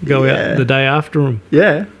 and I'll go Yeah. out the day after them.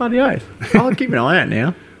 yeah, bloody oath. I'll keep an eye out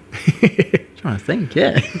now. Trying to think.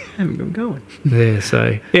 Yeah, haven't been going. Yeah.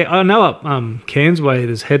 So yeah, I know up Cairns Way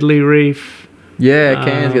there's Headley Reef. Yeah,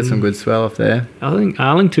 Cairns gets some good swell off there. I think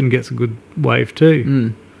Arlington gets a good wave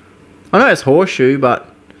too. I know it's Horseshoe, but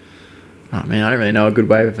I don't really know a good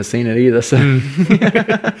wave if I've seen it either. So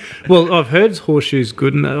Well, I've heard Horseshoe's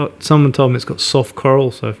good, and someone told me it's got soft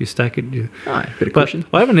coral, so if you stack it, you... bit of But cushion.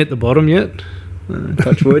 I haven't hit the bottom yet.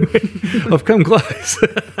 Touch wood. I've come close.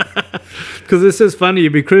 Because it's just funny,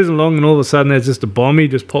 you'd be cruising along and all of a sudden there's just a bommy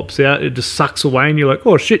just pops out, it just sucks away, and you're like,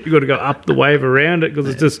 oh shit, you got to go up the wave around it, because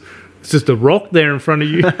it's just a rock there in front of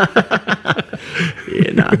you.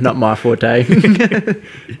 Yeah, no, not my forte.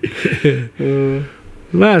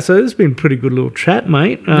 Wow, so this has been a pretty good little chat,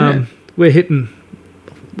 mate. Yeah. We're hitting,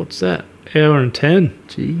 what's that, hour and 10.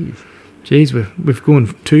 Jeez. We've gone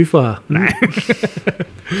too far. Nah.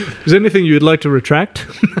 Is there anything you'd like to retract?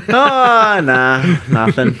 Oh, nah,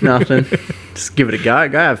 nothing. Just give it a go.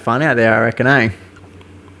 Go have fun out there, I reckon, eh?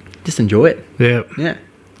 Just enjoy it. Yeah. Yeah.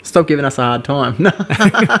 Stop giving us a hard time. No,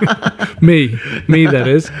 Me, that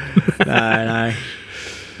is. no.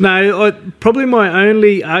 No, probably my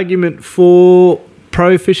only argument for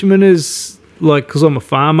pro fishermen is, like, because I'm a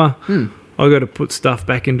farmer, I got to put stuff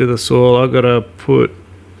back into the soil. I got to put,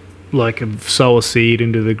 like, sow a seed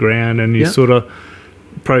into the ground, and you Yep. sort of,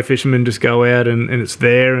 pro fishermen just go out and it's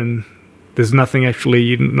there, and there's nothing actually,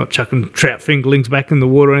 you're not chucking trout fingerlings back in the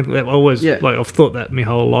water or anything. I've always, Yeah. like, I've thought that my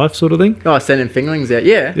whole life sort of thing. Oh, sending fingerlings out.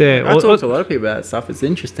 Yeah. Yeah, I well, talk to a lot of people about that stuff. It's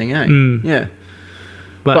interesting, eh? Yeah.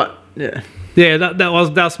 But yeah. Yeah,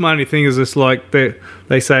 that's my only thing, is it's like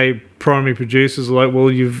they say primary producers are like, well,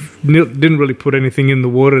 didn't really put anything in the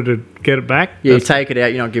water to get it back. Yeah, you take it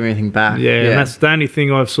out, you're not giving anything back. Yeah, and that's the only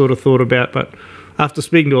thing I've sort of thought about. But after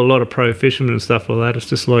speaking to a lot of pro fishermen and stuff like that, it's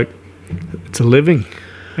just like, it's a living.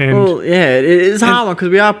 And Well, yeah, it is a hard one because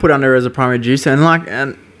we are put under as a primary producer,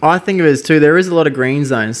 and I think of it as too. There is a lot of green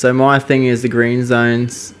zones. So my thing is the green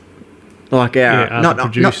zones, like are the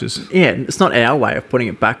producers. It's not our way of putting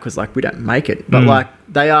it back because like we don't make it, but like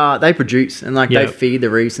they produce and like they Yep. feed the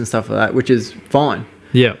reefs and stuff like that, which is fine.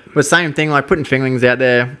 yeah, But same thing, like putting fingerlings out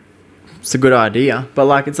there, it's a good idea. But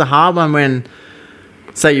like it's a hard one when,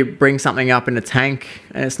 say, you bring something up in a tank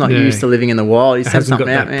and it's not Yeah. used to living in the wild. You it send hasn't got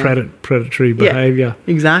something out, that man. predatory behaviour.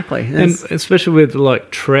 Exactly. And especially with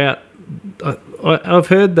like trout, I've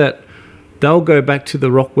heard that they'll go back to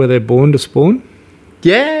the rock where they're born to spawn.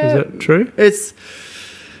 yeah, Is that true? it's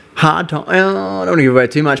hard to. I don't want to give away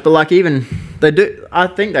too much, but like even they do. I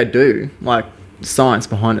think they do. Like science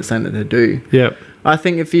behind it saying that they do. Yeah. I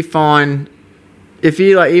think if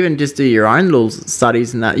you like even just do your own little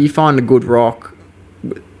studies and that, you find a good rock,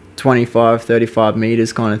 25, 35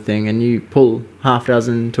 meters kind of thing, and you pull half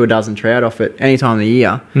dozen to a dozen trout off it any time of the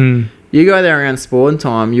year. You go there around spawn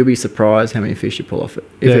time, you'll be surprised how many fish you pull off it.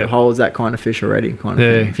 If Yeah. it holds that kind of fish already, kind of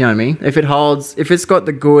Yeah. thing. If you know what I mean? If it's got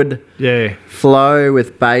the good Yeah. flow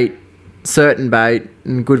with bait, certain bait,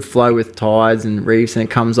 and good flow with tides and reefs, and it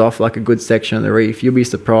comes off like a good section of the reef, you'll be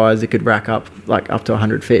surprised it could rack up like up to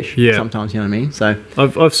 100 fish. Yeah. Sometimes, you know what I mean? So,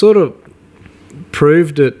 I've sort of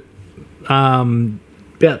proved it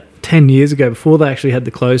about 10 years ago, before they actually had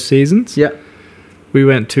the closed seasons. yeah. We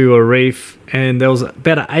went to a reef and there was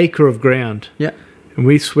about an acre of ground. Yeah. And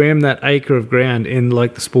we swam that acre of ground in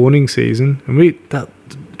like the spawning season. And the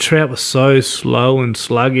trout was so slow and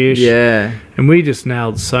sluggish. Yeah. And we just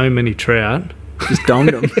nailed so many trout. Just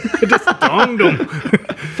donged them. Just donged them.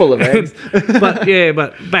 Full of eggs.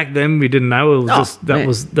 but back then we didn't know. It was just man.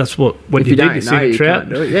 that's what If you you did. don't You know, see the you trout.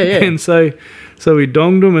 can't do it. Yeah, yeah. And so we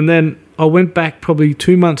donged them, and then I went back probably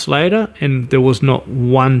 2 months later, and there was not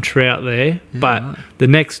one trout there. But the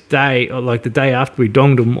next day, or like the day after we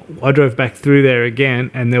donged them, I drove back through there again,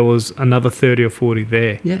 and there was another 30 or 40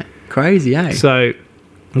 there. Yeah. Crazy, eh? So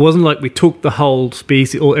It wasn't like we took the whole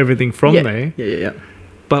species or everything from there. Yeah.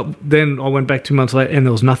 But then I went back 2 months later and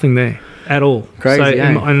there was nothing there at all. Crazy, So,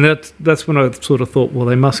 eh? and that's when I sort of thought, well,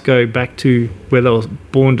 they must go back to where they was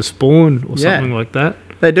born to spawn or Yeah. something like that.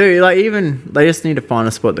 They do. Like, even they just need to find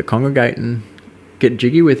a spot to congregate and get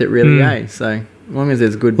jiggy with it, really, eh? So as long as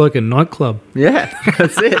there's good, Like a nightclub. yeah,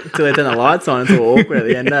 that's it. Until they turn the lights on, it's all awkward at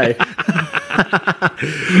the end, eh?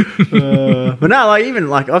 But no, like even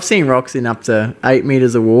like I've seen rocks in up to 8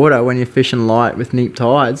 meters of water when you're fishing light with neap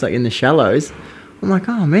tides, like in the shallows. I'm like,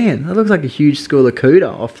 oh man, that looks like a huge school of cooter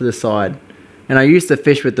off to the side. And I used to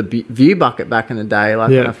fish with the view bucket back in the day,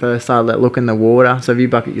 like when I first started like, looking in the water. So view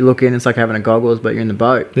bucket, you look in, it's like having a goggles, but you're in the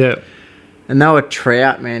boat. Yeah. And they were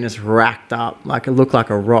trout, man, just racked up. Like, it looked like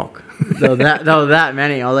a rock. There were that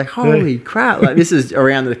many. I was like, holy crap. Like, this is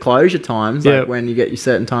around the closure times, like when you get your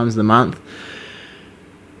certain times of the month.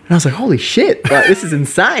 And I was like, holy shit. Like, this is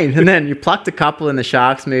insane. And then you plucked a couple and the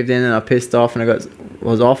sharks moved in and I pissed off and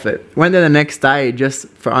was off it. Went there the next day just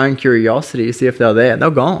for own curiosity to see if they were there. They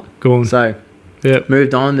were gone. So,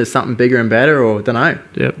 moved on. There's something bigger and better, or don't know.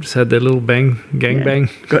 Yep, just had their little bang. Got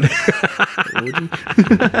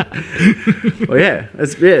well, yeah.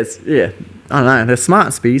 It's I don't know. They're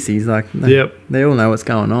smart species. Like, they all know what's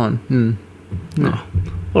going on. Oh.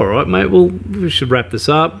 All right, mate. Well, we should wrap this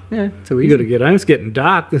up. Yeah, so you got to get home. It's getting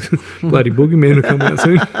dark. Bloody boogeyman will come out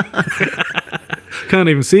soon. Can't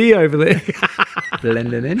even see you over there.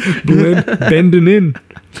 Blending in. Bending in.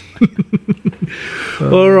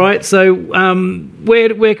 All right. So,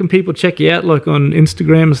 where can people check you out? Like on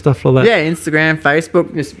Instagram and stuff like that? Yeah, Instagram,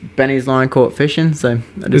 Facebook, just Benny's Line Caught Fishing. So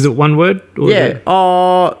is it one word? Or yeah.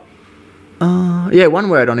 One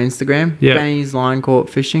word on Instagram. Yeah. Benny's Line Caught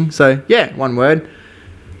Fishing. So yeah, one word.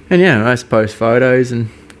 And yeah, I just post photos and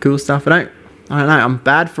cool stuff. I don't know. I'm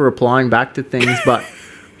bad for replying back to things, but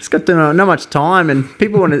just got not much time. And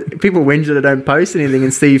people whinge that I don't post anything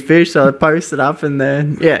and see fish, so I post it up and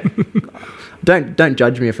then Don't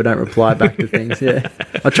judge me if I don't reply back to things. Yeah,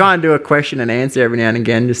 I try and do a question and answer every now and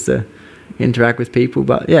again just to interact with people.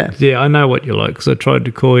 But yeah, I know what you're like because I tried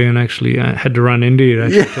to call you and actually had to run into you to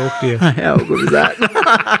actually talk to you. How good was that?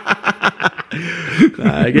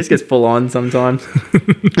 I guess it gets full on sometimes.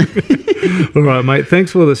 All right, mate.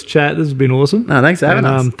 Thanks for this chat. This has been awesome. No, thanks for having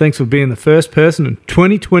us. Thanks for being the first person in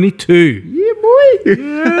 2022. Yeah, boy.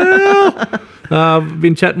 Yeah. I've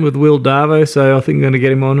been chatting with Will Darvo, so I think I'm going to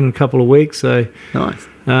get him on in a couple of weeks. So nice.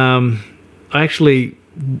 I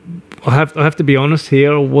have to be honest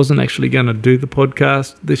here. I wasn't actually going to do the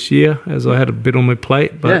podcast this year as I had a bit on my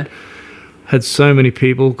plate, but had so many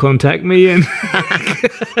people contact me and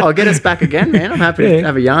I'll get us back again, man. I'm happy to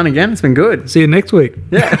have a yarn again. It's been good. See you next week.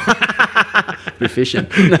 Yeah. Be fishing.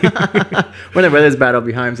 When the weather's bad, I'll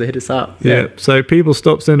be home, so hit us up. Yeah. So people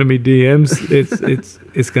stop sending me DMs.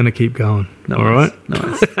 It's going to keep going. Nice. All right.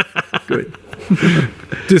 Nice. Good.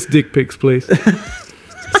 Just dick pics, please.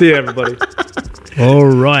 See you, everybody. All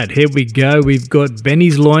right, here we go. We've got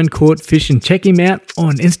Benny's Line Caught Fishing. Check him out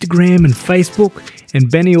on Instagram and Facebook.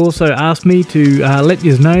 And Benny also asked me to let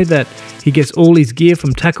you know that he gets all his gear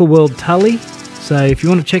from Tackle World Tully. So if you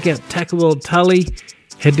want to check out Tackle World Tully,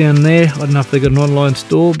 head down there. I don't know if they've got an online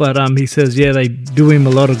store, but he says, they do him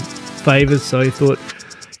a lot of favours. So he thought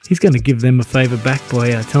he's going to give them a favour back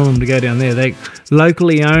by telling them to go down there. They're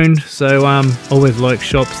locally owned, so always like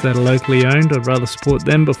shops that are locally owned. I'd rather support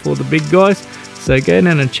them before the big guys. So go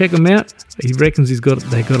down and check him out. He reckons they got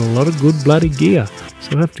a lot of good bloody gear.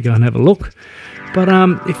 So I have to go and have a look. But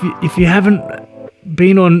if you haven't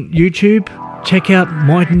been on YouTube, check out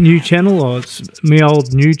my new channel, or it's my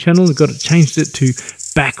old new channel. I've changed it to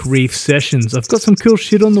Back Reef Sessions. I've got some cool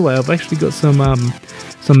shit on the way. I've actually got some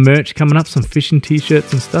merch coming up, some fishing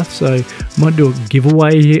t-shirts and stuff. So I might do a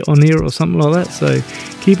giveaway on here or something like that. So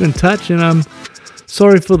keep in touch. And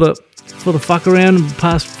sorry for the fuck around in the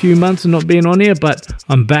past few months and not being on here, but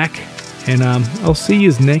I'm back. And I'll see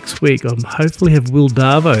you next week. I'll hopefully have Will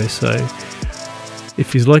Darvo. So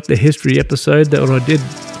if you like the history episode that I did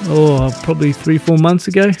probably 3-4 months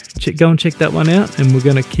ago, go and check that one out. And we're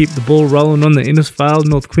going to keep the ball rolling on the Innisfail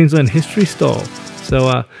North Queensland history style.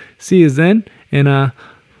 So see you then, and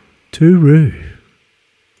tooroo.